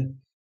behind,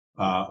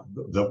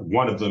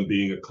 one of them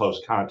being a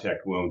close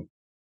contact wound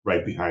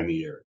right behind the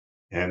ear.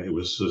 And it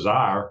was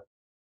Cesar,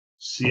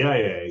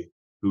 CIA,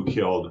 who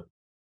killed,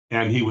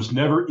 and he was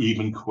never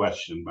even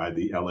questioned by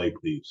the LA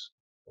police.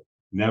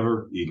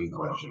 Never even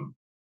questioned.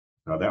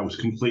 That was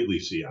completely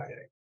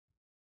CIA.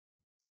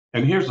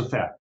 And here's the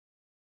fact.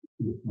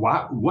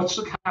 What's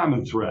the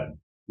common thread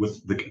with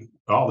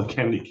all the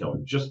Kennedy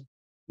killings? Just,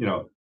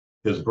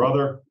 his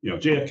brother,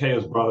 JFK,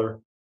 his brother,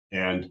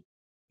 and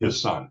his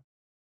son.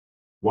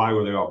 Why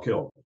were they all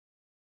killed?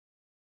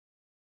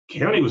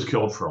 Kennedy was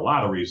killed for a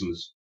lot of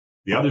reasons.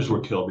 The others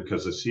were killed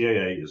because the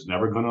CIA is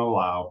never going to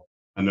allow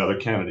another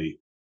Kennedy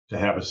to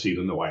have a seat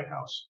in the White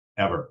House,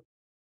 ever.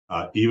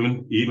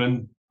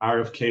 Even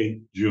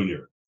RFK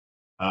Jr.,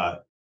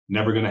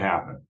 never going to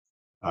happen.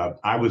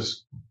 I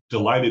was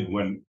delighted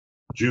when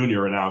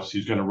Jr. announced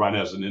he's going to run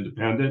as an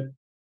independent.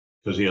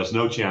 because he has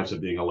no chance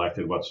of being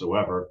elected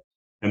whatsoever,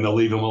 and they'll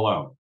leave him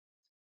alone.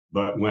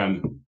 But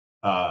when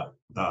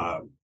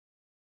the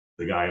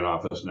guy in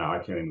office now, I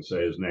can't even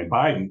say his name,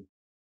 Biden,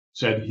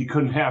 said he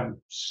couldn't have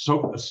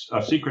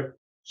a secret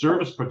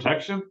service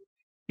protection,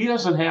 he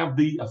doesn't have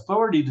the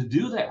authority to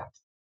do that.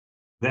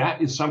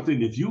 That is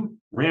something, if you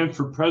ran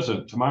for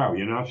president tomorrow,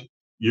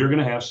 you're going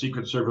to have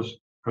Secret Service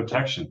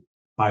protection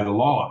by the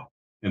law.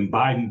 And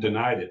Biden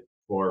denied it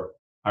for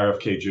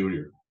RFK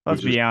Jr.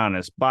 Let's be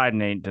honest,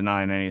 Biden ain't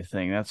denying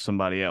anything. That's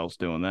somebody else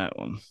doing that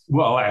one.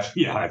 Well,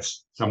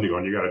 that's somebody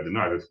going, you got to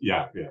deny this.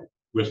 Yeah.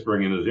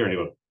 Whispering in his ear, and he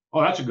goes,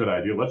 oh, that's a good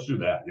idea. Let's do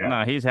that. Yeah.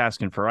 No, he's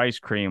asking for ice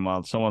cream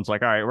while someone's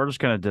like, all right, we're just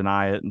going to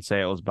deny it and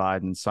say it was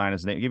Biden, sign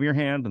his name. Give me your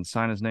hand and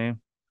sign his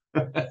name.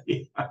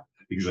 Yeah,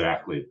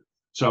 exactly.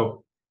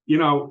 So,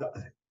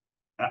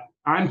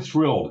 I'm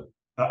thrilled.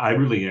 I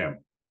really am.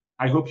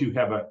 I hope you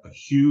have a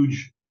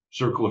huge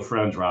circle of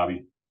friends,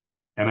 Robbie.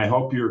 And I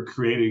hope you're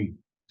creating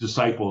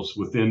disciples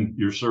within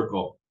your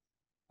circle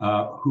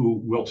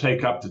who will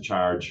take up the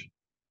charge.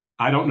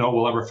 I don't know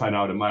we'll ever find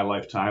out in my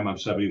lifetime. I'm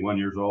 71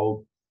 years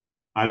old.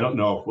 I don't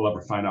know if we'll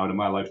ever find out in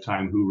my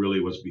lifetime who really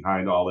was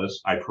behind all this.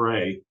 I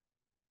pray.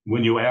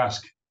 When you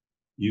ask,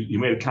 you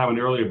made a comment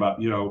earlier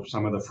about,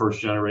 some of the first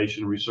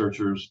generation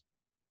researchers,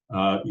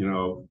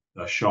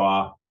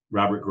 Shaw,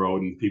 Robert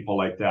Groden, people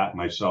like that,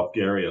 myself,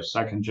 Gary, a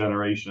second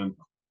generation.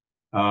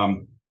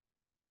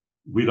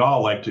 We'd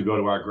all like to go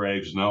to our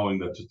graves knowing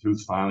that the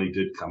truth finally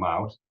did come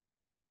out,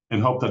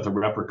 and hope that the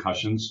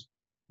repercussions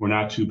were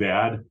not too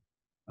bad.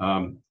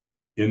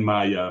 In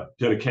my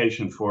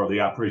dedication for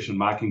the Operation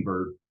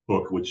Mockingbird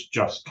book, which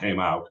just came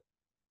out,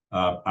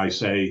 I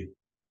say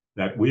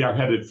that we are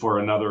headed for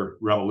another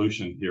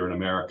revolution here in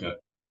America.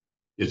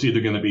 It's either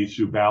going to be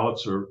through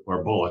ballots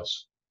or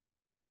bullets.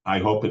 I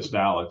hope it's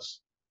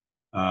ballots,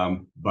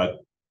 but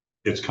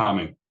it's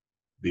coming,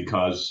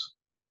 because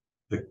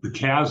the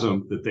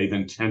chasm that they've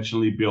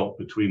intentionally built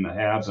between the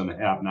haves and the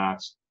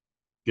have-nots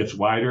gets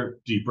wider,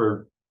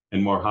 deeper,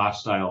 and more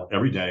hostile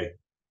every day.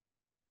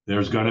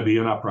 There's going to be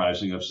an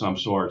uprising of some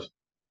sort.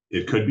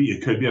 It could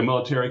be a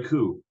military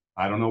coup.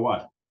 I don't know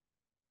what,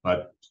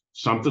 but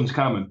something's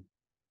coming,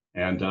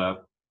 and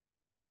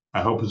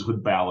I hope it's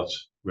with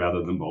ballots rather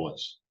than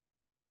bullets.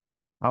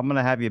 I'm going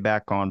to have you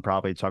back on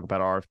probably to talk about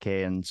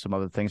RFK and some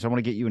other things. I want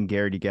to get you and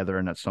Gary together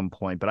and at some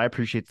point, but I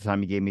appreciate the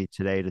time you gave me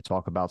today to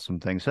talk about some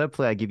things.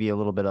 Hopefully I give you a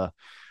little bit of,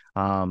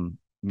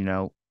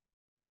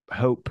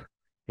 hope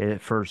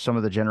for some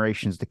of the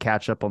generations to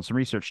catch up on some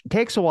research. It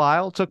takes a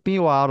while. It took me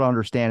a while to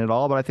understand it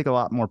all, but I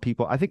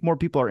think more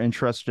people are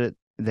interested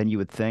than you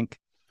would think,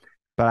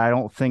 but I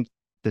don't think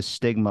the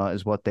stigma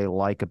is what they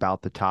like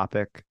about the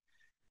topic.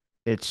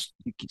 It's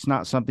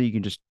not something you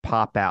can just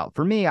pop out.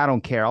 For me, I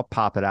don't care. I'll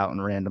pop it out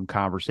in random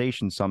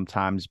conversations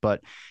sometimes,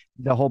 but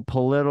the whole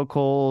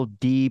political,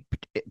 deep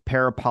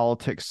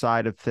parapolitics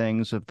side of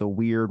things, of the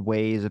weird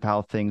ways of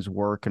how things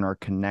work and are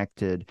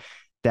connected,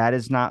 that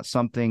is not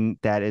something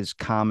that is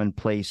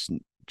commonplace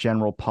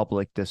general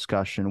public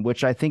discussion,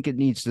 which I think it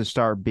needs to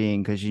start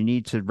being, because you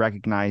need to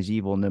recognize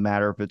evil no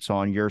matter if it's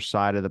on your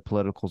side of the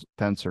political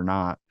fence or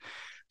not.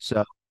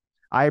 So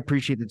I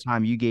appreciate the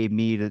time you gave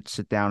me to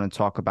sit down and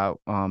talk about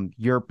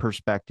your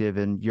perspective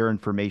and your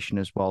information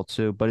as well,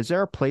 too. But is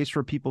there a place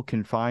where people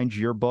can find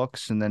your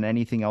books and then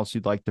anything else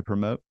you'd like to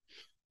promote?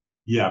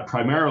 Yeah,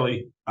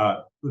 primarily,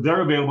 they're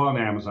available on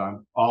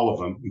Amazon, all of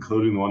them,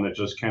 including the one that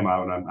just came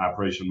out on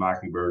Operation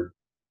Mockingbird.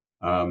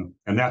 And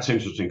that's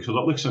interesting because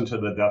it looks into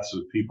the deaths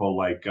of people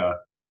like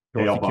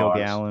Dorothy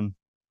Kilgallen.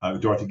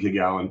 Dorothy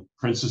Kilgallen,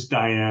 Princess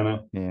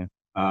Diana. Yeah.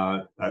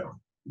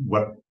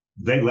 What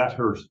they let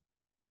her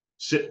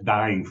sit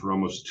dying for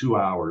almost 2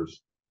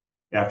 hours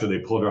after they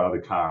pulled her out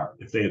of the car.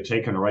 If they had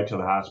taken her right to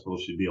the hospital,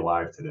 she'd be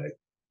alive today.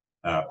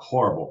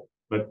 Horrible.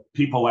 But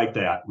people like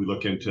that, we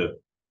look into,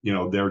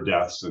 their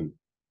deaths and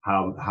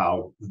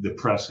how the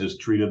press has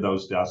treated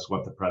those deaths,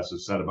 what the press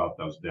has said about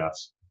those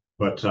deaths.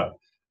 But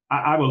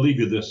I will leave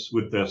you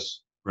with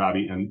this,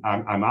 Robbie, and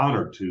I'm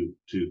honored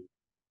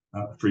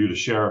for you to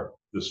share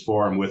this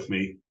forum with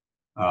me.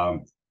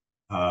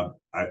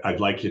 I'd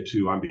like you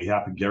to, on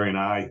behalf of Gary and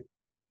I,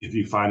 if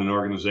you find an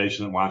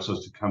organization that wants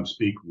us to come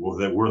speak,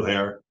 we're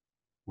there.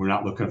 We're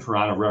not looking for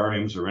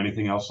honorariums or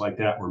anything else like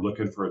that. We're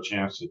looking for a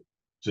chance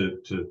to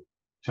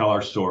tell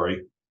our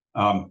story.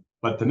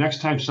 But the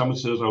next time someone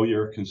says, oh,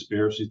 you're a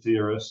conspiracy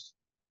theorist,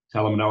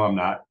 tell them, no, I'm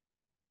not.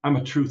 I'm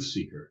a truth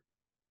seeker.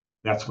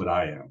 That's what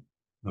I am.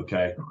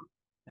 Okay.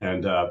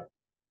 And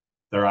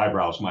their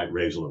eyebrows might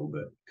raise a little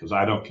bit, because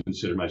I don't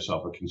consider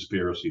myself a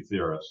conspiracy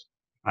theorist.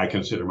 I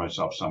consider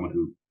myself someone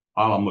who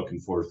all I'm looking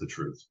for is the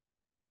truth.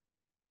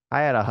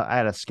 I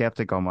had a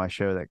skeptic on my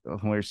show that when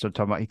we were still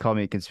talking about, he called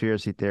me a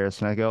conspiracy theorist,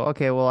 and I go,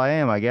 okay, well, I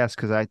am, I guess,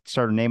 because I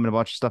started naming a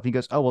bunch of stuff. He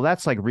goes, oh, well,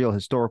 that's like real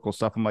historical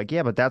stuff. I'm like,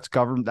 yeah, but that's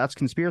government, that's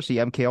conspiracy.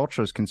 MK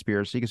Ultra is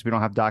conspiracy because we don't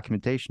have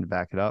documentation to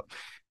back it up.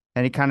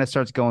 And he kind of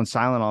starts going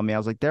silent on me. I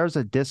was like, there's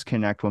a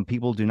disconnect when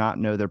people do not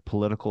know their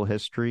political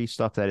history,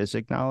 stuff that is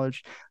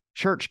acknowledged.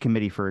 Church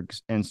committee, for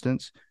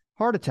instance,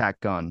 heart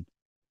attack gun.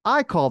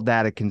 I called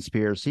that a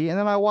conspiracy. And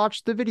then I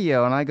watched the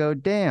video and I go,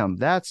 damn,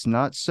 that's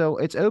nuts. So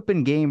it's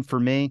open game for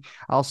me.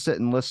 I'll sit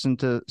and listen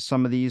to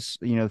some of these,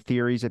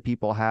 theories that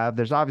people have.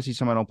 There's obviously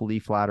some I don't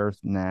believe flat earth.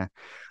 Nah.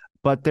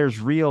 But there's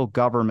real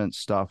government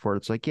stuff where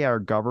it's like, yeah, our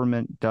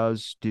government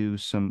does do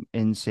some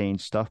insane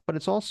stuff, but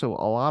it's also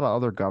a lot of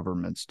other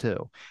governments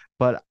too.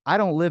 But I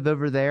don't live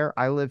over there.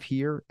 I live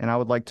here, and I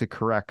would like to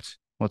correct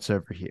what's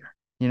over here.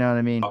 You know what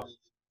I mean?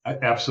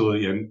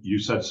 Absolutely. And you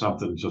said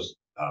something just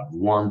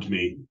warmed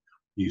me.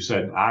 You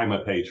said, I'm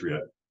a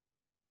patriot.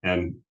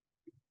 And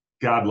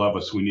God love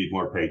us, we need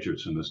more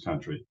patriots in this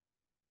country.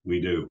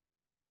 We do.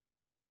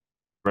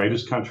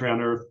 Greatest country on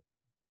earth.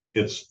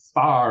 It's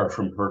far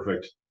from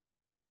perfect,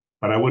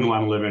 but I wouldn't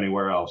want to live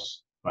anywhere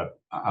else. But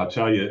I'll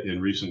tell you, in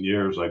recent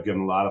years, I've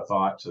given a lot of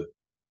thought to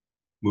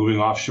moving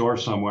offshore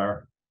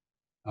somewhere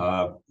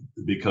uh,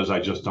 because I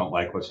just don't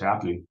like what's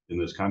happening in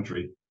this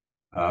country.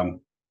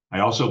 I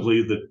also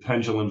believe that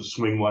pendulums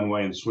swing one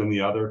way and swing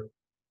the other.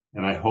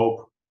 And I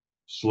hope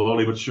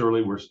slowly but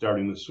surely we're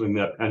starting to swing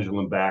that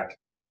pendulum back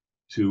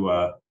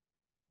to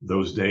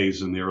those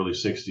days in the early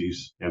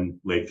 60s and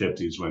late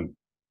 50s when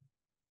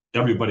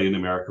everybody in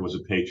America was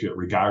a patriot,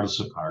 regardless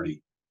of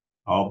party.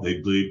 All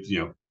they believed,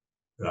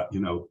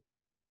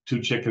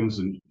 two chickens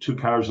and two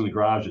cars in the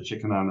garage, a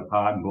chicken on the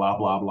pot, and blah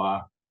blah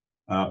blah.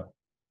 Uh,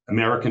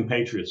 American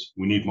patriots,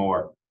 we need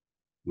more.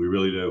 We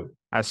really do.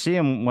 I see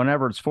them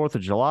whenever it's 4th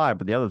of July,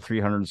 but the other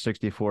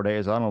 364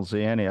 days, I don't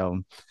see any of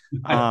them.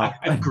 I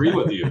agree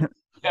with you.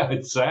 Yeah,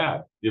 it's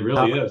sad. It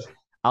really is.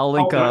 I'll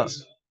link. I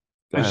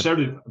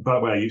started, by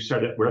the way, you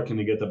started, where can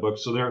you get the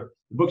books? So the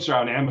books are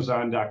on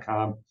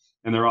Amazon.com,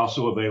 and they're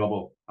also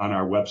available on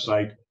our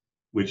website,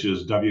 which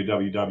is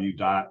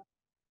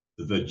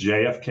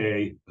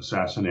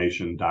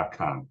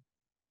www.thejfkassassination.com.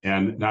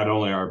 And not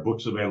only are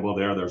books available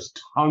there, there's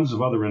tons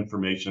of other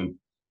information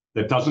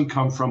that doesn't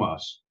come from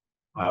us,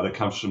 that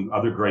comes from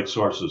other great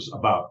sources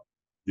about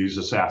these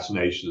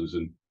assassinations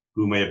and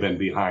who may have been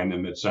behind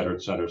them, et cetera,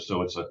 et cetera.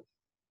 So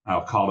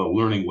I'll call it a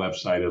learning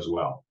website as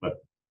well. But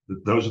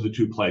those are the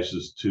two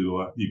places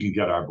you can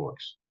get our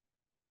books.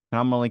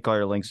 I'm going to link all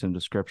your links in the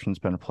description. It's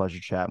been a pleasure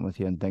chatting with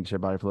you. And thanks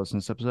everybody for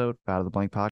listening to this episode of Out of the Blank Podcast.